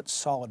 100-foot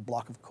solid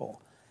block of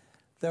coal.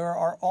 There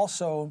are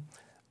also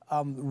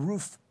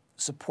roof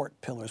support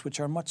pillars, which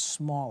are much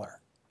smaller.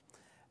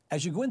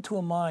 As you go into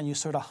a mine, you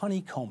sort of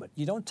honeycomb it.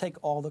 You don't take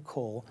all the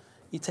coal.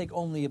 You take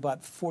only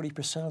about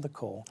 40% of the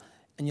coal,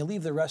 and you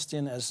leave the rest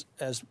in as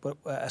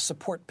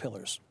support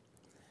pillars.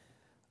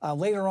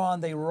 Later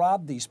on, they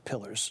robbed these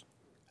pillars,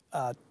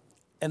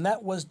 and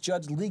that was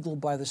judged legal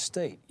by the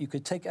state. You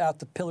could take out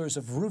the pillars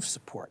of roof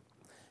support,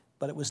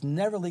 but it was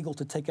never legal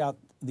to take out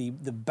the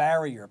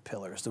barrier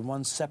pillars, the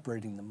ones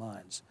separating the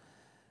mines.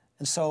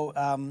 And so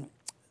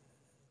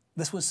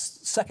this was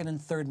second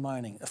and third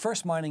mining. The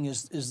first mining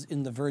is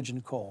in the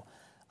virgin coal.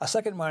 A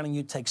second mining,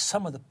 you take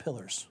some of the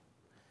pillars.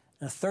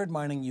 And a third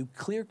mining, you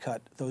clear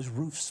cut those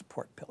roof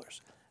support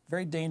pillars.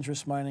 Very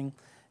dangerous mining.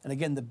 And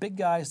again, the big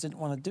guys didn't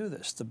want to do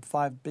this, the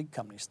 5 big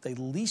companies. They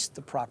leased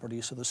the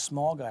property so the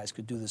small guys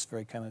could do this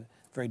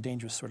very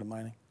dangerous sort of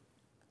mining.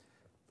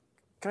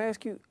 Can I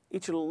ask you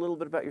each a little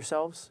bit about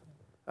yourselves?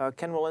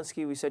 Ken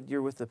Walensky, we said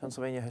you're with the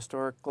Pennsylvania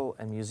Historical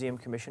and Museum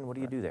Commission. What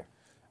do you do there?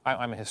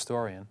 I'm a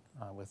historian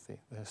with the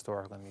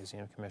Historical and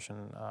Museum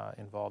Commission,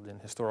 involved in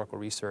historical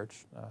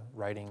research,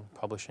 writing,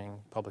 publishing,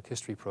 public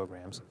history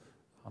programs,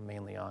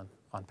 mainly on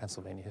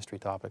Pennsylvania history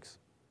topics.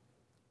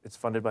 It's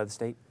funded by the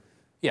state?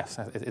 Yes,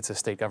 it's a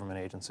state government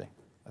agency.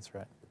 That's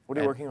right. What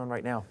are you working on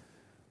right now?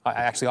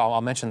 Actually,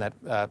 I'll mention that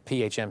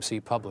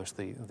PHMC published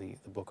the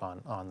book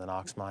on the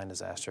Knox mine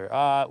disaster.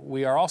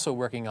 We are also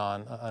working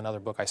on another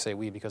book. I say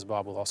we because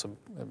Bob will also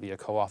be a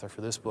co-author for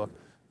this book,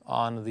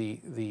 on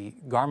the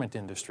garment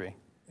industry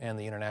and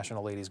the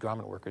International Ladies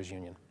Garment Workers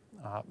Union,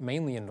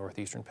 mainly in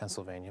northeastern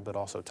Pennsylvania, but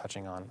also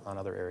touching on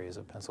other areas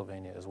of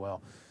Pennsylvania as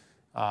well.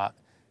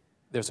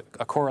 There's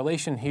a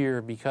correlation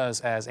here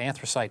because as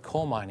anthracite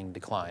coal mining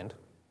declined,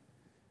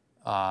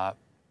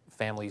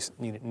 families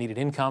needed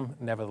income,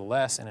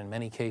 nevertheless, and in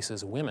many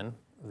cases, women,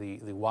 the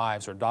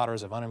wives or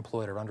daughters of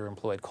unemployed or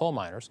underemployed coal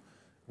miners,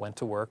 went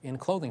to work in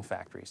clothing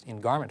factories,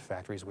 in garment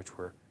factories, which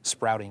were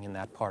sprouting in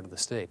that part of the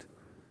state,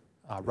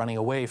 running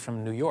away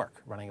from New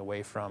York, running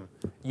away from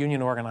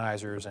union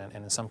organizers and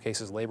in some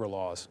cases, labor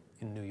laws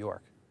in New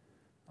York.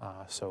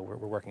 So we're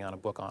working on a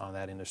book on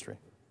that industry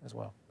as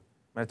well.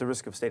 At the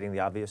risk of stating the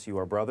obvious, you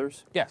are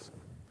brothers? Yes.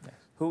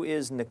 Who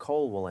is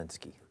Nicole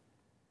Walensky?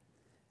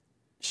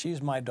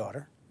 She's my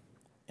daughter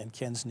and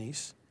Ken's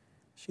niece.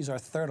 She's our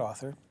third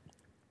author,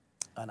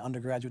 an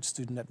undergraduate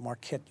student at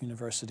Marquette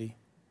University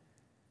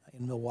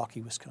in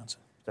Milwaukee, Wisconsin.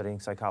 Studying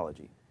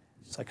psychology?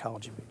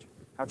 Psychology major.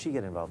 How'd she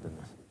get involved in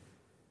this?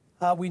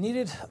 We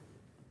needed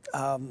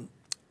a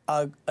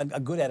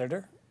good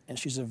editor, and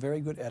she's a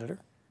very good editor,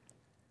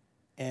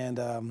 and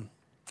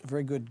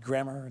very good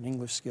grammar and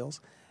English skills.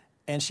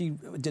 And she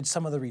did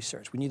some of the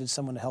research. We needed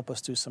someone to help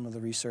us do some of the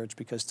research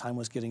because time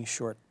was getting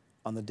short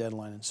on the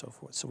deadline and so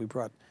forth. So we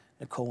brought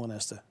Nicole in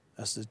as the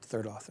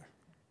third author.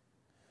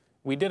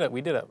 We did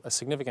a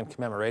significant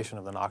commemoration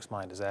of the Knox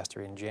mine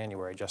disaster in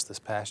January, just this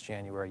past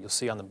January. You'll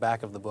see on the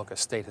back of the book a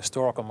state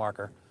historical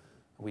marker.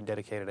 We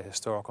dedicated a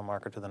historical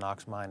marker to the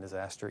Knox mine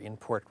disaster in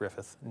Port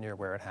Griffith, near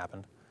where it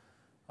happened.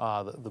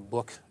 The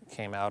book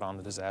came out on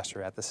the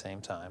disaster at the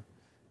same time.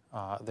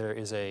 There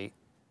is an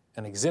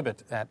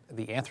exhibit at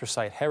the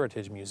Anthracite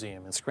Heritage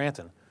Museum in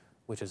Scranton,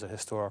 which is a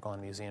Historical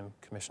and Museum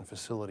Commission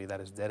facility that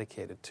is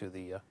dedicated to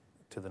the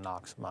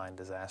Knox mine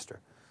disaster.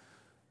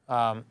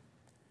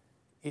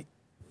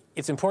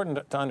 It's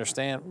important to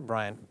understand,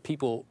 Brian,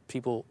 people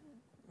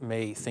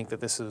may think that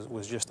this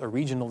was just a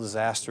regional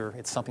disaster.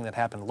 It's something that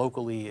happened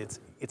locally.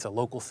 It's a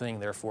local thing,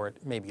 therefore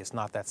maybe it's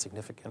not that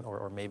significant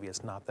or maybe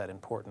it's not that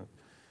important.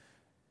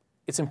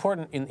 It's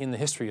important in the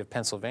history of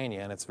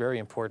Pennsylvania, and it's very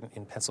important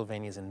in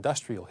Pennsylvania's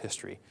industrial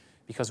history,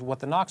 because what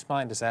the Knox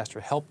mine disaster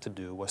helped to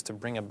do was to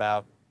bring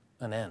about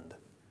an end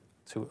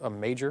to a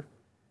major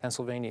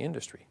Pennsylvania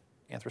industry,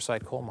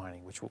 anthracite coal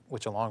mining,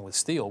 which along with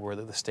steel were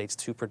the state's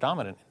 2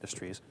 predominant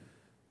industries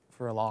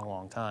for a long,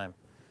 long time.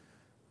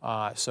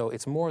 So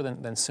it's more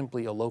than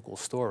simply a local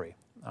story.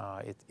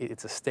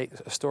 It's a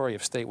story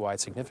of statewide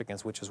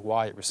significance, which is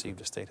why it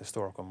received a state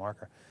historical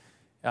marker.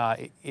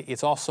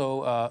 It's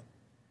also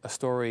a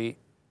story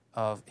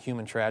of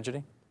human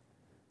tragedy.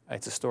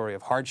 It's a story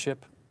of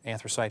hardship.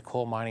 Anthracite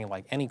coal mining,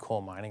 like any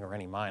coal mining or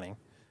any mining,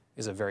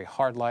 is a very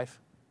hard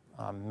life.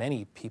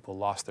 Many people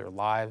lost their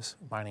lives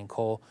mining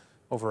coal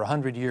over a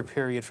 100-year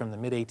period from the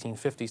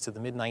mid-1850s to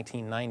the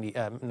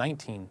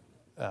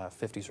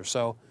mid-1950s or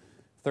so.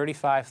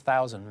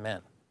 35,000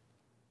 men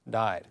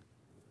died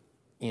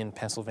in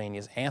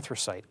Pennsylvania's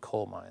anthracite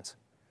coal mines,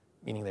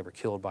 meaning they were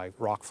killed by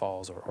rock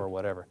falls or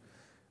whatever.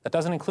 That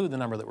doesn't include the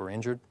number that were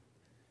injured.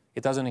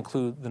 It doesn't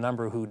include the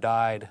number who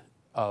died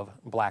of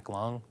black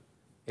lung.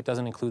 It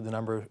doesn't include the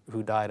number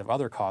who died of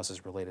other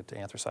causes related to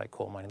anthracite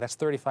coal mining. That's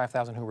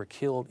 35,000 who were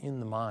killed in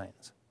the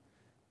mines.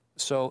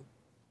 So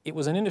it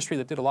was an industry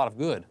that did a lot of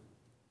good.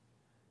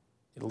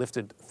 It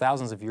lifted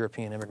thousands of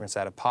European immigrants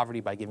out of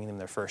poverty by giving them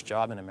their first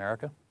job in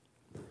America.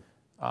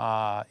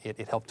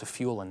 It helped to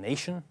fuel a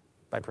nation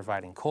by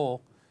providing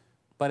coal.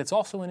 But it's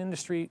also an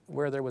industry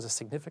where there was a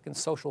significant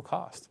social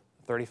cost.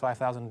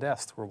 35,000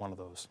 deaths were one of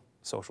those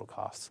social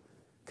costs.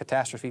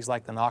 Catastrophes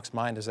like the Knox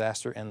mine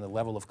disaster and the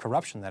level of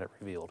corruption that it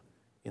revealed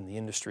in the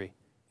industry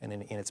and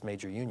in its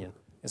major union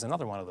is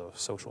another one of those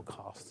social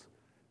costs.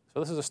 So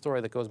this is a story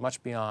that goes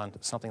much beyond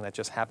something that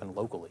just happened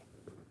locally.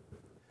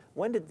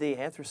 When did the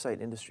anthracite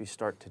industry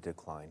start to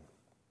decline?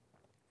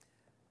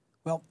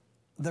 Well,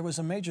 there was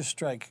a major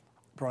strike,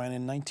 Brian,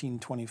 in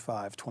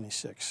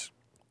 1925-26.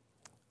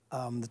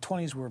 The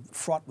 20s were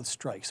fraught with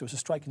strikes. There was a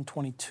strike in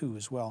 22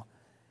 as well.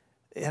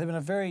 it had been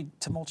a very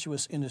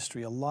tumultuous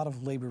industry, a lot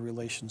of labor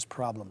relations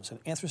problems, and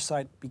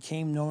anthracite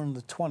became known in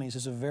the 1920s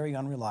as a very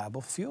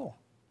unreliable fuel.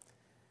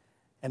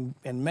 And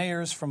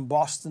mayors from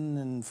Boston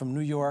and from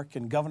New York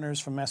and governors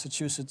from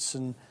Massachusetts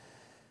and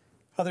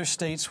other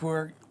states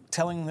were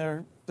telling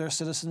their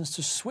citizens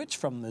to switch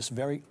from this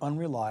very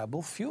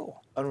unreliable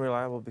fuel.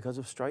 Unreliable because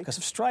of strikes? Because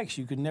of strikes.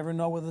 You could never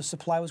know whether the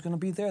supply was going to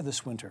be there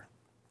this winter.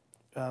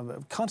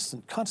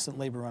 Constant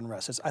labor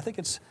unrest. I think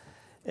it's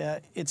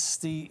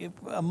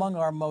among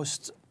our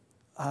most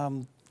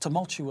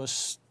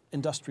tumultuous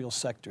industrial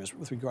sectors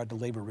with regard to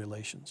labor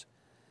relations.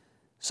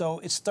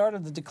 So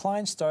the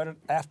decline started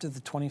after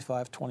the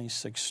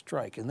 25-26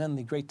 strike, and then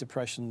the Great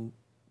Depression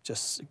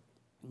just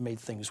made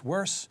things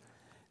worse.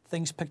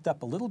 Things picked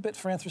up a little bit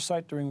for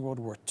anthracite during World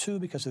War II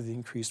because of the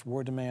increased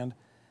war demand,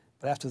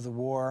 but after the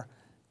war,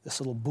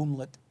 this little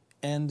boomlet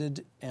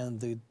ended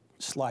and the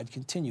slide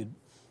continued.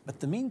 But in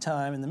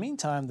the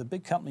meantime, the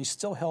big companies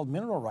still held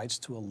mineral rights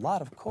to a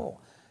lot of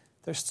coal.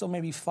 There's still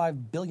maybe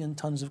 5 billion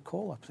tons of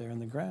coal up there in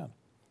the ground.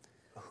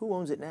 Who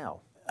owns it now?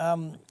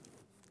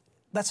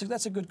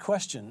 That's a good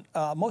question.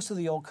 Most of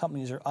the old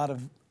companies are out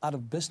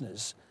of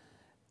business,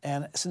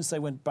 and since they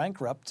went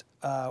bankrupt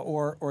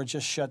or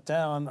just shut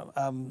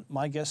down,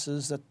 my guess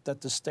is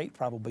that the state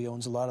probably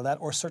owns a lot of that,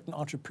 or certain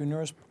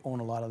entrepreneurs own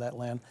a lot of that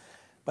land.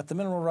 But the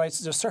mineral rights,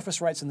 there's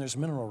surface rights and there's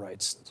mineral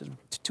rights,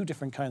 two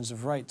different kinds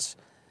of rights.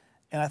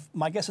 And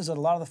my guess is that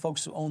a lot of the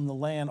folks who own the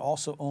land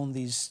also own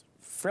these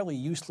fairly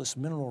useless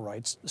mineral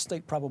rights. The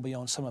state probably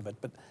owns some of it,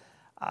 but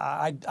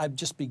I'd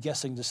just be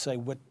guessing to say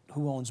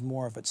who owns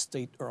more of it,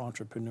 state or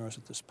entrepreneurs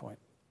at this point.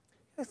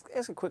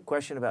 Ask a quick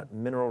question about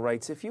mineral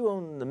rights. If you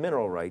own the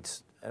mineral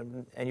rights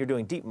and you're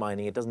doing deep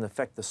mining, it doesn't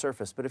affect the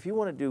surface. But if you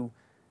want to do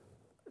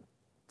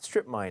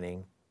strip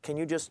mining, can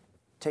you just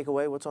take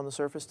away what's on the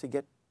surface to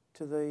get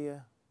to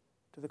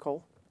the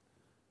coal?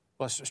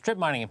 Well, strip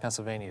mining in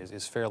Pennsylvania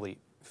is fairly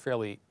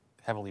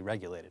heavily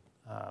regulated.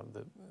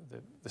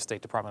 The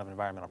State Department of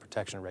Environmental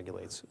Protection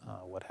regulates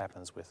what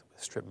happens with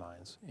strip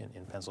mines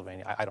in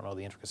Pennsylvania. I don't know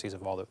the intricacies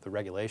of all the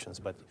regulations,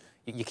 but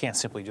you can't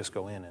simply just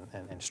go in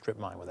and strip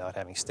mine without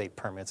having state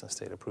permits and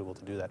state approval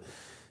to do that.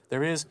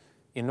 There is,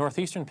 in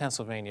northeastern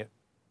Pennsylvania,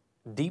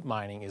 deep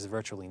mining is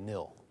virtually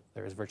nil.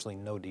 There is virtually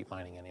no deep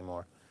mining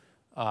anymore.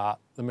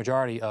 The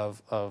majority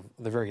of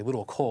the very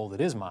little coal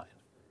that is mined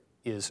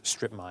is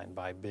strip mined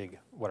by big,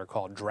 what are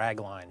called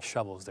dragline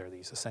shovels. They're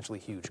these essentially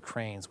huge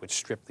cranes which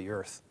strip the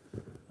earth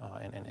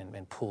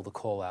and pull the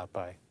coal out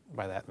by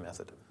that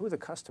method. Who are the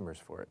customers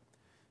for it?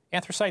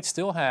 Anthracite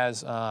still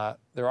has,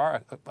 there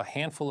are a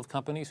handful of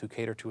companies who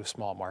cater to a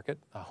small market,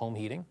 home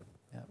heating.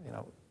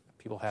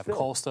 People have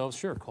coal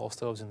stoves, coal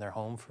stoves in their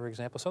home, for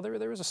example. So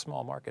there is a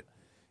small market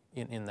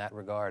in that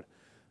regard.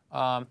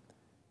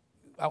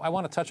 I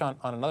want to touch on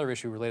another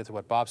issue related to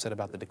what Bob said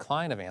about the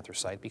decline of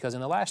anthracite, because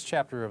in the last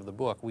chapter of the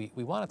book, we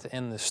wanted to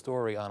end this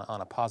story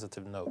on a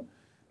positive note.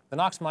 The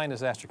Knox mine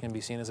disaster can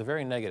be seen as a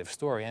very negative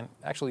story, and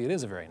actually it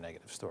is a very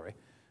negative story.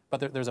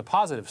 But there's a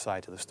positive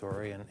side to the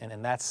story,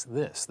 and that's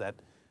this, that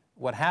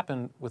what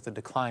happened with the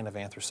decline of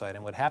anthracite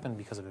and what happened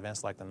because of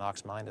events like the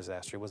Knox mine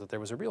disaster was that there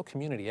was a real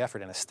community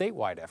effort and a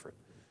statewide effort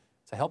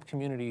to help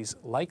communities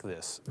like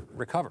this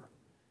recover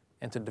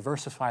and to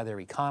diversify their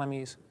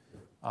economies,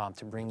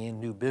 to bring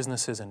in new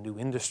businesses and new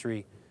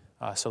industry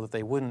so that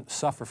they wouldn't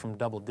suffer from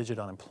double-digit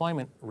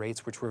unemployment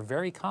rates, which were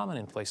very common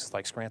in places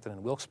like Scranton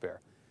and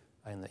Wilkes-Barre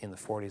in the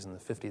 40s and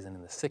the 50s and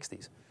in the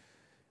 60s.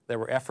 There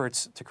were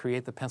efforts to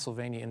create the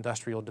Pennsylvania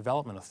Industrial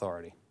Development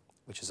Authority,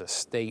 which is a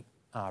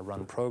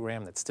state-run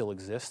program that still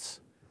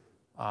exists,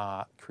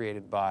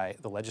 created by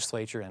the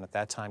legislature and at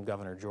that time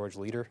Governor George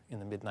Leader in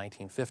the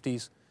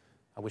mid-1950s,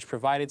 which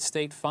provided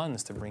state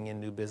funds to bring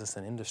in new business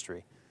and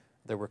industry.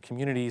 There were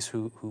communities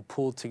who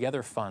pooled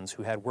together funds,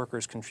 who had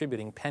workers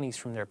contributing pennies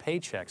from their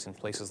paychecks in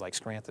places like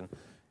Scranton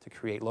to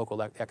create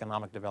local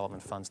economic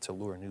development funds to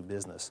lure new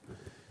business.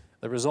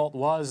 The result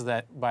was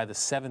that by the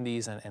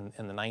 70s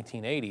and the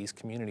 1980s,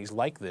 communities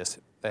like this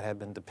that had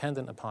been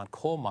dependent upon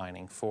coal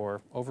mining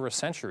for over a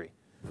century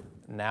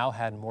now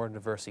had more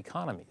diverse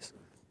economies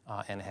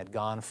and had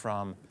gone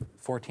from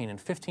 14 and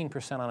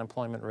 15%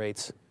 unemployment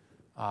rates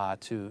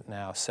to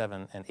now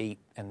 7 and 8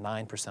 and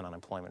 9%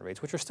 unemployment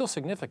rates, which are still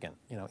significant,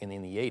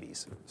 in the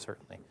 80s,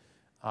 certainly.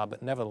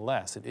 But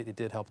nevertheless, it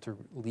did help to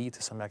lead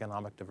to some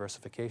economic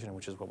diversification,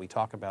 which is what we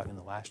talk about in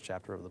the last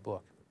chapter of the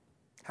book.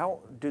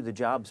 How do the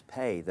jobs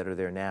pay that are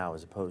there now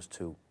as opposed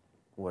to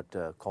what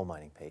coal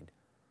mining paid?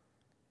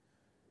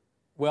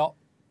 Well,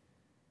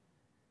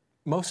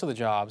 most of the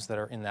jobs that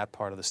are in that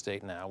part of the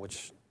state now,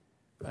 which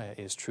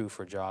is true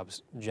for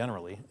jobs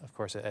generally, of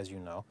course, as you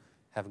know,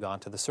 have gone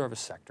to the service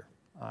sector.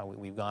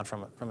 We've gone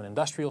from an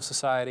industrial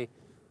society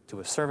to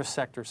a service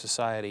sector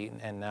society,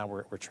 and now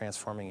we're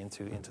transforming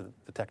into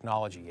the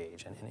technology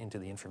age and into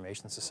the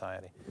information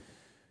society.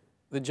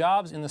 The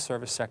jobs in the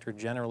service sector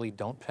generally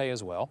don't pay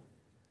as well,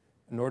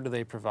 nor do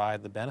they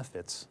provide the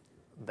benefits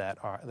that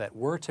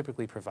were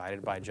typically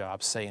provided by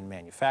jobs, say, in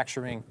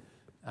manufacturing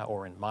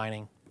or in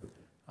mining.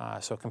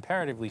 So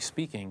comparatively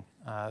speaking,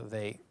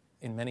 they,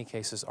 in many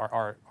cases,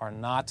 are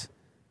not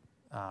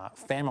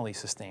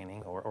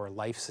family-sustaining or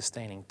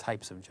life-sustaining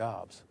types of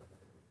jobs.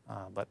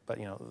 But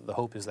the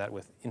hope is that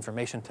with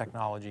information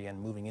technology and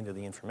moving into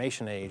the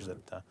information age,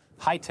 that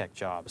high-tech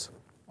jobs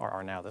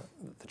are now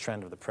the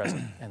trend of the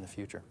present and the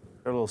future.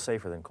 They're a little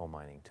safer than coal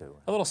mining, too.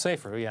 A little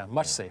safer, yeah,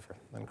 much safer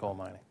than coal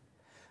mining.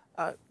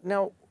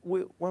 Now,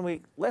 when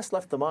we last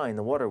left the mine,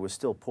 the water was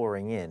still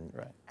pouring in.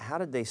 Right. How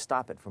did they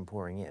stop it from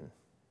pouring in?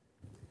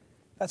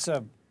 That's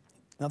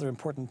another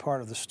important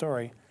part of the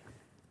story.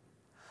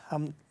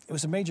 It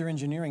was a major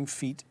engineering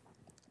feat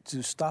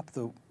to stop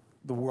the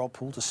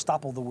whirlpool, to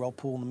stopple the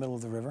whirlpool in the middle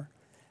of the river.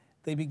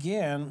 They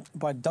began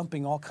by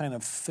dumping all kind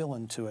of fill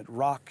into it,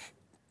 rock,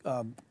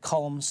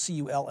 culm,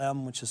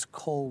 C-U-L-M, which is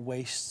coal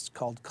waste,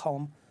 called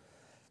culm,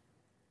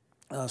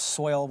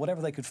 soil,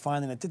 whatever they could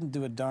find, and it didn't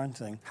do a darn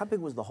thing. How big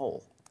was the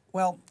hole?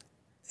 Well,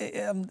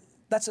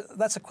 that's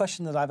a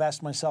question that I've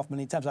asked myself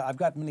many times. I've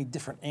got many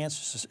different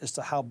answers as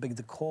to how big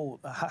the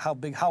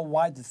how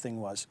wide the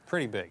thing was.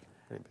 Pretty big.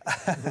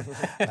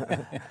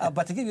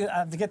 But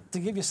to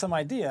give you some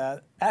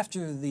idea,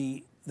 after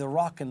the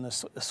rock and the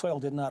soil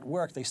did not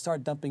work, they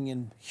started dumping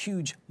in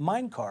huge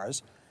mine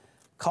cars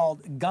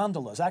called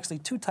gondolas. Actually,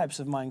 two types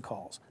of mine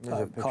cars: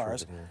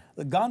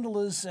 the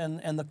gondolas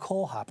and the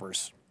coal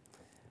hoppers.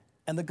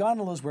 And the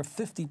gondolas were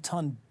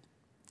 50-ton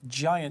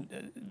giant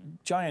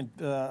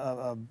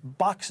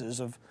boxes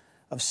of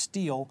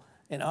steel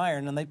and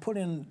iron, and they put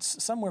in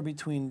somewhere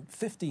between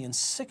 50 and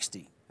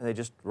 60. And they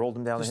just rolled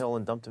them down the hill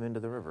and dumped them into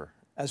the river.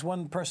 As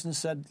one person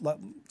said,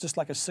 just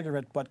like a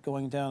cigarette butt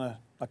going down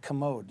a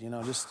commode,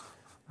 just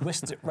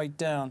whisked it right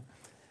down.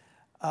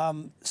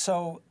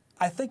 So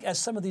I think as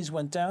some of these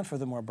went down,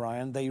 furthermore,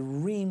 Brian, they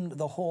reamed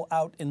the hole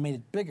out and made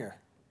it bigger.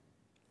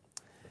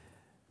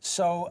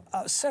 So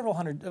a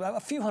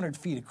few hundred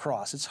feet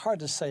across. It's hard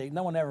to say.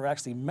 No one ever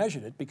actually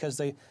measured it because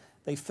they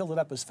filled it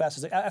up as fast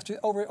as after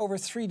over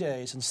 3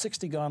 days, and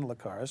 60 gondola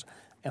cars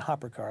and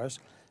hopper cars,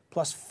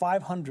 plus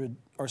 500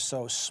 or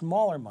so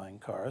smaller mine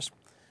cars,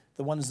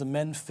 the ones the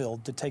men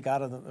filled to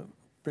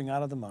bring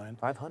out of the mine.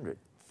 500.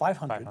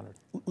 500,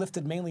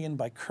 lifted mainly in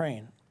by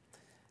crane.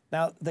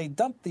 Now they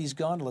dumped these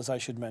gondolas, I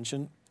should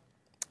mention,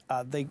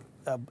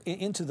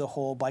 into the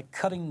hole by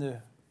cutting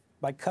the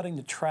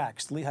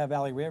tracks, the Lehigh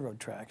Valley Railroad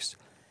tracks,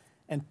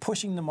 and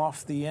pushing them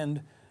off the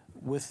end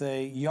with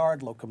a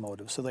yard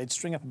locomotive. So they'd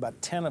string up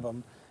about 10 of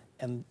them,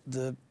 and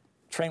the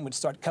train would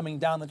start coming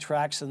down the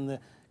tracks, and the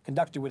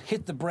conductor would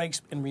hit the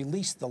brakes and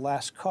release the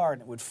last car,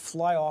 and it would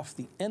fly off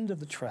the end of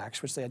the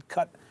tracks, which they had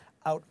cut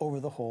out over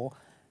the hole,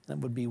 and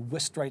it would be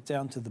whisked right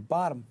down to the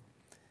bottom.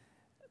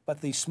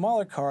 But the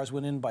smaller cars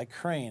went in by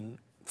crane,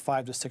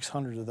 500 to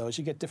 600 of those.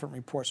 You get different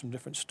reports from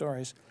different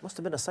stories. Must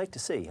have been a sight to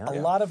see, huh?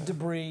 A lot of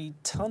debris,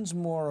 tons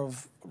more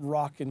of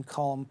rock and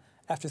column.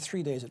 After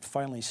 3 days, it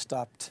finally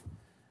stopped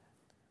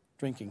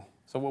drinking.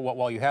 So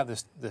while you have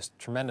this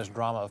tremendous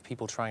drama of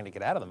people trying to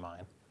get out of the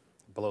mine,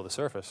 below the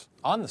surface,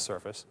 on the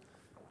surface,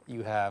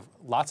 you have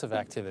lots of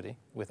activity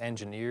with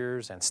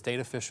engineers and state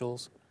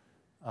officials,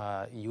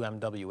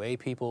 UMWA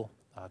people,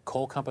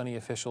 coal company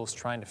officials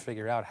trying to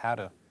figure out how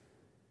to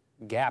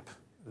gap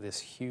this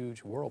huge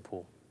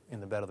whirlpool in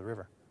the bed of the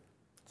river.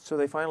 So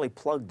they finally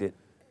plugged it.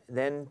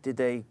 Then did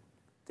they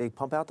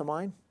pump out the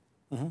mine?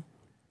 Mm-hmm.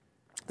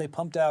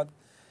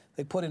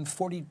 They put in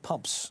 40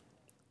 pumps.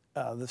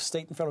 The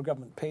state and federal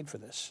government paid for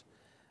this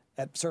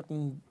at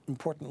certain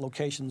important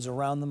locations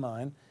around the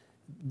mine,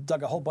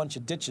 dug a whole bunch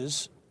of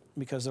ditches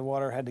because the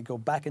water had to go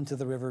back into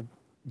the river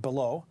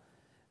below.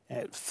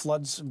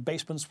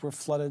 Basements were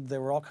flooded.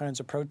 There were all kinds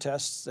of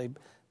protests. They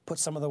put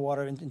some of the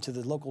water into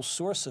the local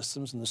sewer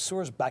systems, and the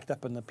sewers backed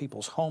up into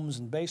people's homes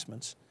and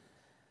basements.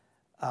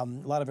 A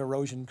lot of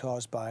erosion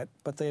caused by it.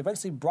 But they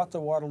eventually brought the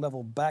water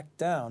level back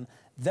down.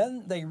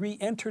 Then they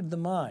re-entered the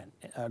mine.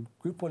 A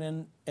group went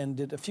in and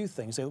did a few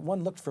things.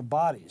 One looked for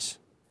bodies.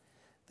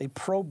 They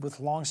probed with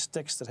long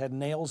sticks that had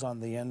nails on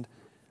the end,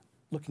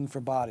 looking for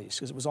bodies,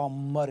 because it was all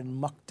mud and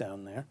muck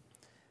down there.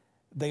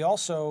 They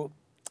also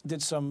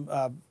did some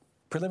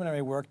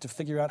preliminary work to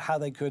figure out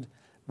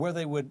where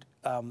they would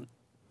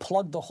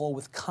plug the hole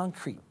with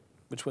concrete,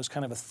 which was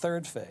kind of a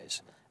third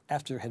phase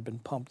after it had been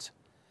pumped.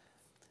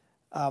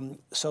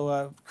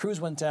 So crews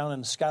went down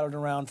and scouted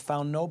around,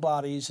 found no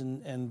bodies,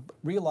 and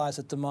realized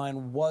that the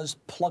mine was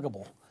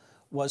pluggable,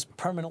 was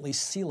permanently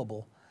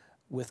sealable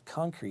with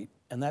concrete.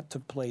 And that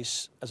took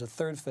place as a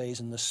third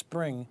phase in the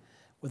spring,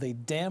 where they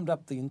dammed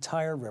up the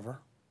entire river.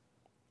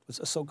 It was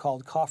a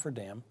so-called coffer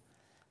dam,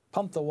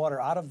 pumped the water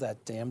out of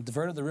that dam,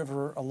 diverted the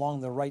river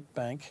along the right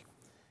bank.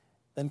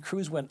 Then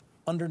crews went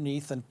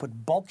underneath and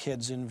put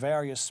bulkheads in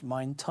various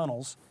mine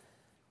tunnels.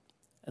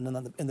 And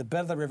then in the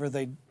bed of the river,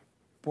 they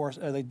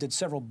did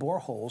several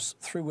boreholes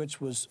through which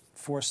was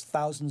forced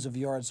thousands of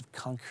yards of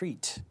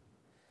concrete.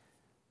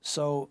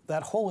 So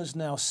that hole is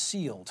now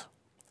sealed.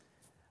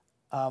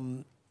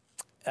 The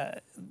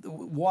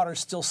water's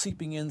still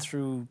seeping in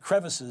through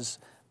crevices,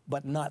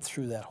 but not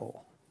through that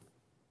hole.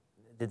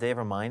 Did they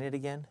ever mine it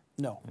again?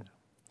 No.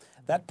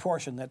 That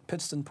portion, that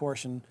Pittston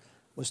portion,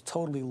 was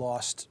totally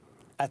lost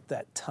at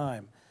that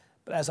time.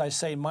 But as I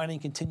say, mining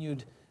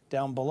continued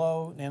down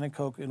below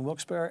Nanticoke and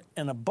Wilkes-Barre,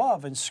 and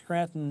above in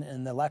Scranton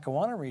and the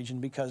Lackawanna region,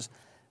 because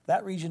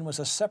that region was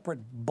a separate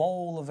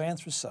bowl of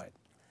anthracite.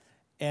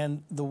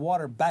 And the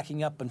water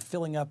backing up and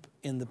filling up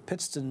in the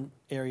Pittston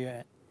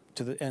area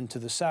to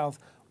the south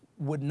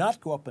would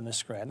not go up into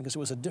Scranton because it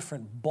was a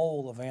different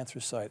bowl of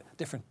anthracite, a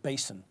different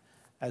basin,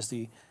 as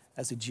the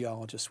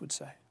geologists would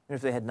say. And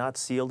if they had not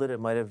sealed it, it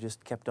might have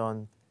just kept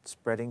on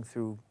spreading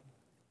through.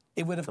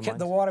 It would have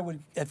the water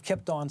would have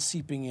kept on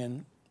seeping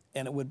in,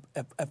 and it would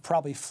have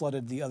probably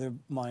flooded the other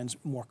mines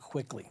more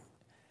quickly.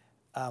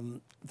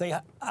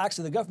 The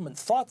government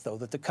thought, though,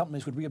 that the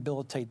companies would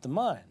rehabilitate the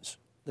mines.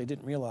 They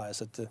didn't realize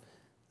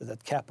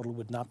that capital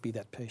would not be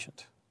that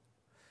patient.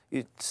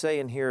 You say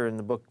in here in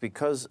the book,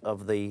 because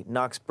of the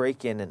Knox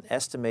break-in, an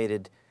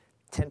estimated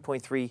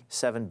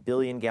 10.37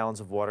 billion gallons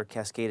of water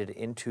cascaded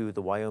into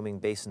the Wyoming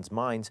Basin's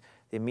mines.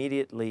 The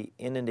immediately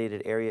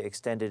inundated area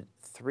extended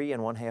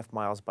 3.5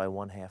 miles by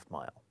 1/2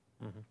 mile.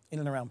 Mm-hmm. In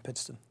and around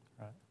Pittston.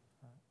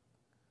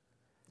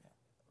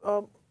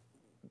 Right.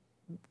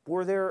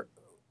 Were there,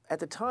 at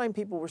the time,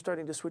 people were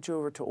starting to switch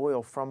over to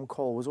oil from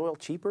coal. Was oil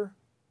cheaper?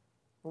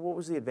 Or what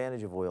was the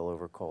advantage of oil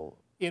over coal?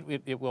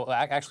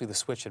 Actually, the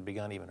switch had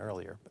begun even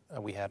earlier.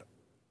 We had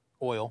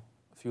oil,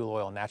 fuel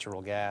oil,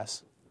 natural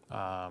gas.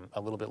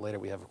 A little bit later,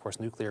 we have, of course,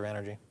 nuclear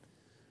energy.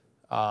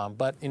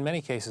 But in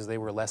many cases, they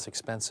were less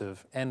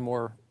expensive and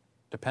more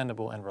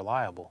dependable and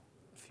reliable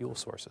fuel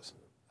sources.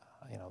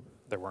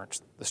 There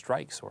weren't the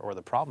strikes or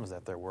the problems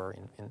that there were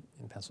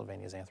in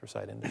Pennsylvania's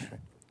anthracite industry.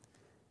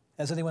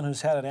 As anyone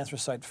who's had an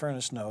anthracite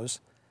furnace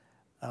knows,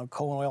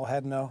 coal and oil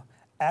had no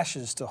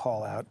ashes to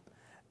haul out,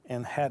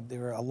 and they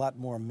were a lot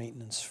more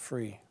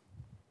maintenance-free.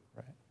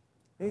 Right. Do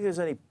you think there's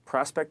any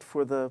prospect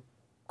for the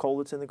coal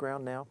that's in the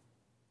ground now?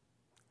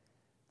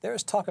 There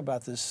is talk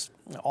about this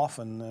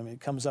often. I mean,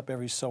 it comes up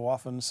every so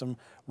often, some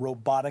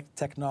robotic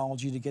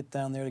technology to get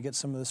down there to get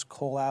some of this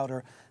coal out,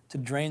 or to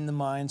drain the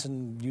mines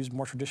and use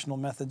more traditional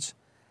methods.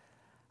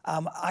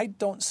 I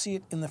don't see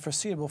it in the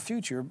foreseeable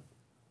future.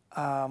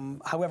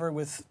 However,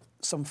 with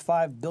some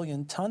 5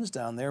 billion tons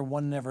down there,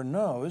 one never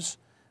knows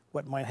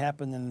what might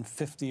happen in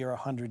 50 or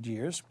 100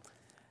 years.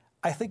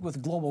 I think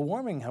with global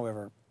warming,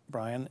 however,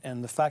 Brian,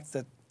 and the fact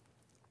that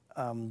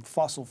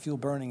fossil fuel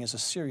burning is a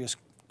serious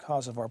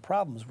cause of our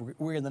problems,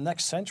 we're in the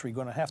next century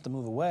going to have to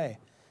move away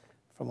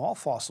from all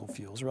fossil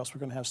fuels, or else we're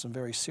going to have some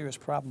very serious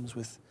problems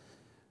with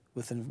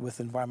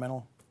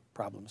environmental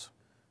problems.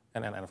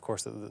 And of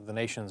course, the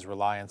nation's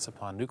reliance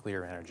upon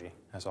nuclear energy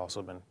has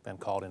also been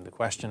called into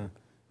question,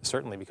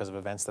 certainly because of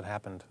events that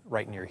happened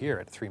right near here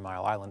at 3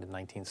 Mile Island in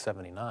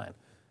 1979.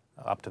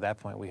 Up to that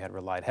point, we had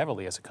relied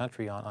heavily as a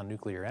country on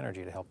nuclear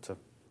energy to help to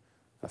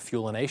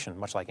fuel a nation,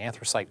 much like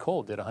anthracite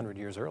coal did 100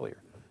 years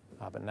earlier.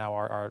 But now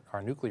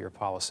our nuclear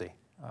policy,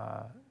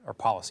 our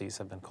policies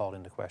have been called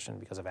into question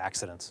because of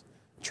accidents,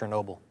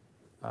 Chernobyl,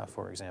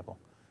 for example.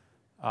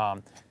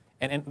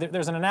 And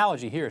there's an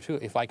analogy here, too,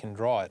 if I can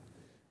draw it.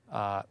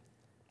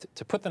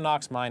 To put the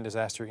Knox mine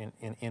disaster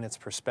in its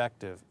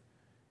perspective,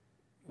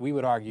 we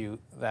would argue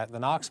that the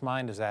Knox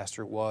mine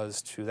disaster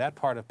was, to that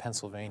part of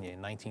Pennsylvania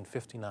in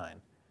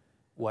 1959,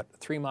 what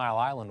 3 Mile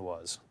Island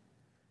was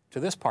to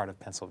this part of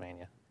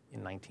Pennsylvania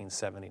in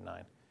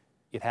 1979.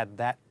 It had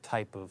that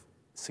type of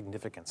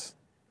significance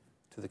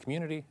to the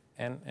community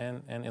and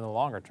in the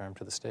longer term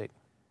to the state.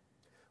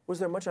 Was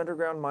there much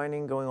underground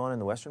mining going on in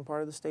the western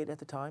part of the state at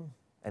the time?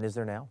 And is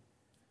there now?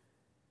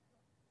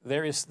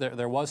 There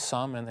was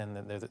some,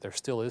 and there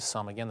still is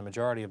some. Again, the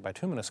majority of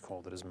bituminous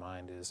coal that is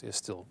mined is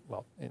still,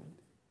 well,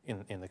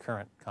 in the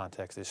current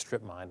context, is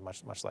strip mined,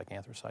 much like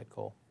anthracite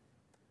coal.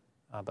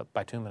 But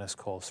bituminous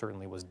coal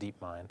certainly was deep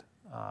mined,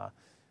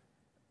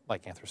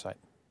 like anthracite.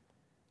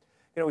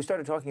 We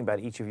started talking about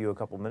each of you a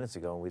couple minutes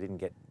ago,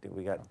 and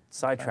we got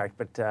sidetracked.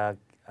 But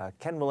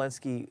Ken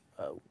Walensky,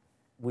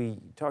 we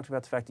talked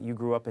about the fact that you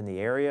grew up in the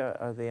area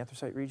of the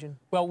anthracite region.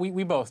 Well,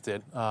 we both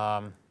did.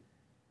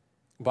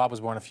 Bob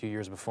was born a few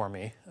years before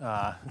me,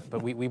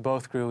 but we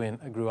both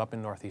grew up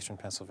in northeastern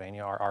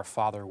Pennsylvania. Our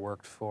father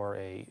worked for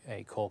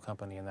a coal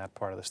company in that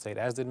part of the state,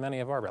 as did many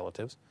of our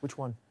relatives. Which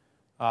one?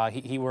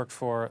 He worked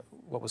for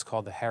what was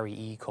called the Harry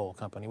E. Coal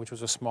Company, which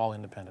was a small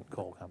independent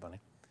coal company.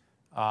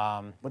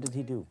 What did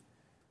he do?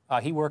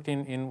 He worked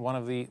in one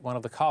of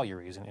the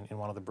collieries, in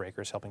one of the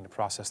breakers, helping to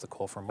process the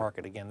coal for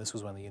market. Again, this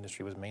was when the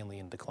industry was mainly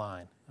in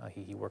decline.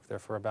 He worked there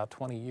for about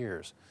 20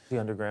 years. The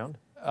underground?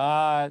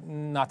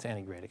 Not to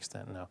any great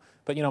extent, no.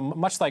 But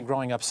much like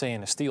growing up, say,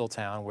 in a steel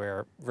town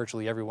where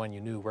virtually everyone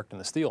you knew worked in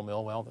the steel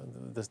mill, well,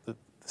 the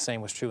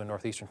same was true in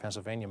northeastern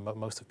Pennsylvania.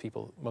 Most of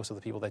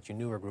the people that you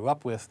knew or grew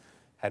up with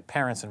had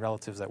parents and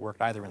relatives that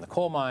worked either in the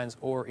coal mines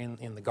or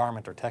in the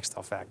garment or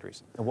textile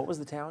factories. And what was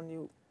the town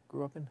you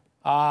grew up in?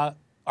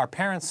 Our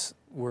parents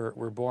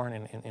were born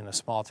in a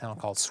small town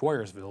called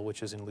Swoyersville,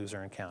 which is in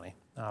Luzerne County.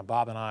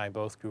 Bob and I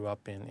both grew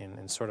up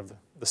in sort of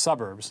the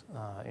suburbs,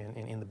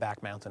 in the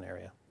Back Mountain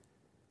area.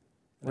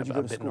 Where'd you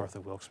go to a bit school? North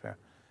of Wilkes-Barre.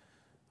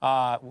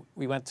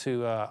 We went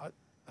to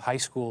high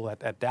school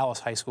at Dallas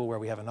High School, where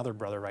we have another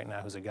brother right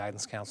now who's a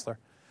guidance counselor,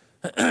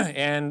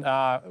 and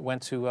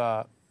went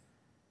to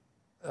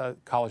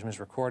College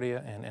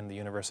Misericordia and the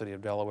University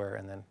of Delaware,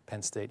 and then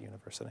Penn State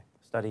University.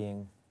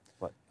 Studying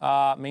what?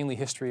 Mainly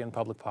history and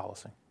public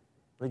policy.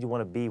 What did you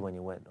want to be when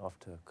you went off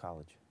to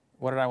college?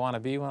 What did I want to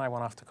be when I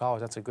went off to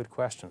college? That's a good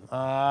question.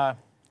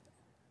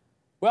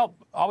 Well,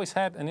 always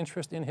had an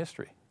interest in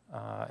history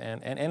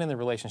and in the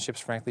relationships,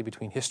 frankly,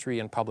 between history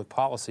and public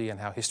policy and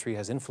how history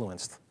has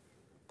influenced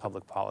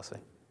public policy.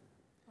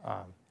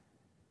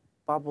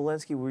 Bob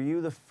Wilensky, were you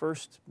the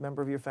first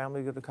member of your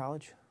family to go to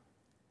college?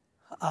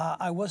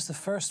 I was the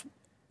first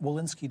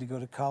Wilensky to go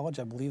to college.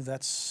 I believe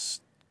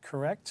that's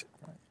correct.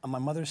 Right. On my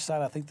mother's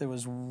side, I think there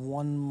was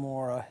one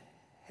more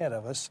ahead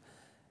of us.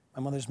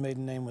 My mother's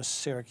maiden name was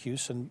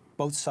Syracuse, and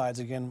both sides,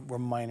 again, were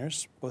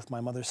minors, both my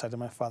mother's side and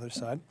my father's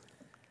side.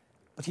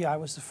 But yeah, I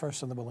was the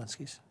first on the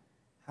Wilenskys.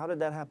 How did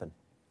that happen?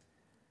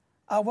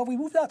 Well, we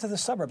moved out to the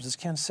suburbs, as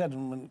Ken said,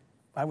 when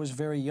I was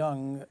very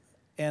young,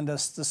 and the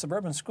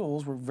suburban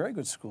schools were very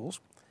good schools,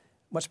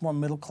 much more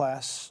middle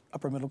class,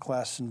 upper middle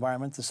class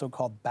environment, the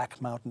so-called back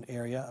mountain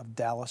area of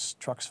Dallas,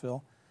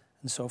 Trucksville,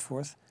 and so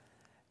forth.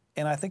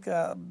 And I think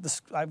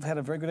I've had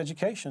a very good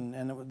education,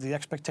 and the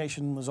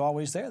expectation was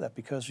always there that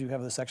because you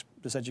have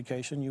this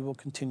education, you will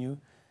continue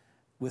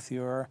with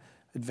your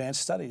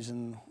advanced studies,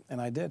 and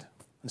I did,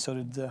 and so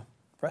did the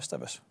rest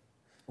of us.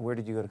 Where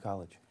did you go to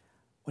college?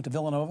 Went to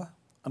Villanova,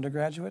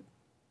 undergraduate,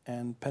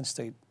 and Penn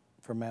State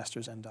for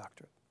master's and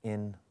doctorate.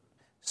 In?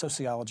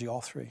 Sociology,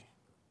 all three.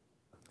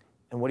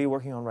 And what are you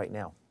working on right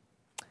now?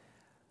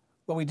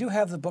 Well, we do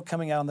have the book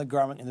coming out on the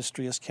garment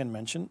industry, as Ken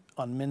mentioned,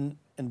 on Min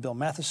and Bill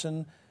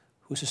Matheson,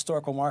 whose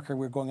historical marker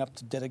we're going up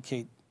to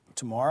dedicate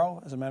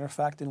tomorrow, as a matter of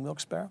fact, in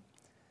Wilkes-Barre.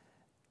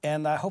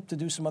 And I hope to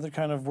do some other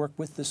kind of work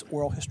with this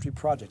oral history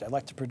project. I'd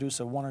like to produce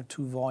a 1 or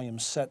 2 volume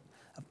set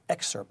of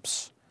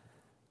excerpts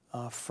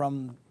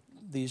from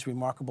these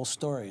remarkable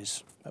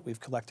stories that we've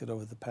collected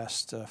over the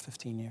past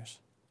 15 years.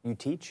 You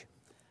teach?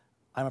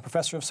 I'm a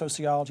professor of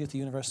sociology at the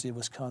University of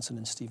Wisconsin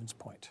in Stevens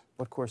Point.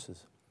 What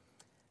courses?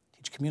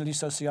 Teach community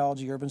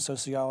sociology, urban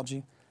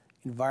sociology,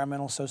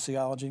 environmental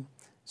sociology,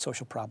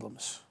 social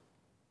problems.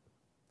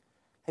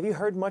 Have you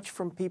heard much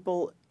from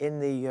people in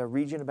the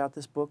region about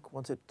this book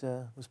once it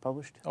was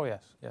published? Oh,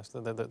 yes.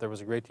 There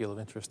was a great deal of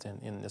interest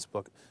in this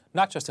book,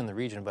 not just in the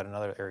region, but in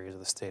other areas of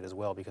the state as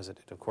well, because it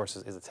of course,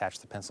 is attached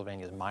to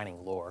Pennsylvania's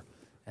mining lore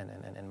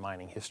and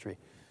mining history.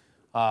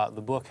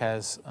 The book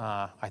has,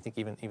 I think,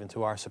 even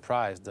to our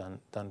surprise,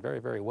 done very,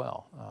 very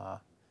well,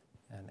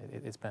 and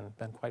it's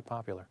been quite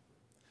popular.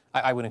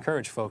 I would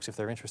encourage folks, if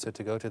they're interested,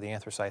 to go to the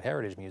Anthracite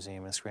Heritage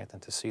Museum in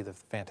Scranton to see the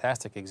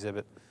fantastic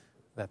exhibit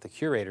that the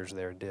curators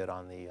there did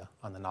on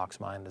the Knox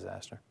Mine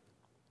disaster.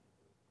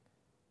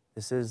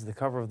 This is the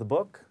cover of the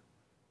book,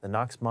 The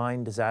Knox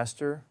Mine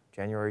Disaster,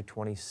 January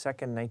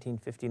 22nd,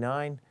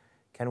 1959.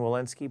 Ken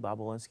Wilensky, Bob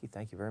Wilensky,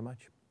 thank you very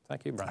much.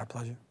 Thank you, Brian. Our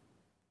pleasure.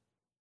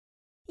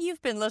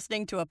 You've been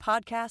listening to a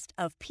podcast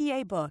of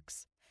PA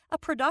Books, a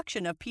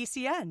production of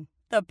PCN,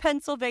 the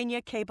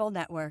Pennsylvania Cable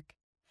Network.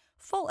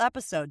 Full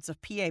episodes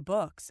of PA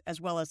Books, as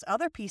well as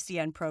other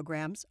PCN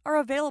programs, are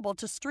available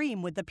to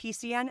stream with the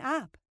PCN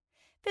app.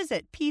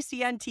 Visit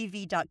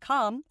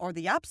PCNTV.com or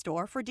the App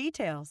Store for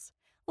details.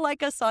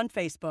 Like us on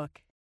Facebook.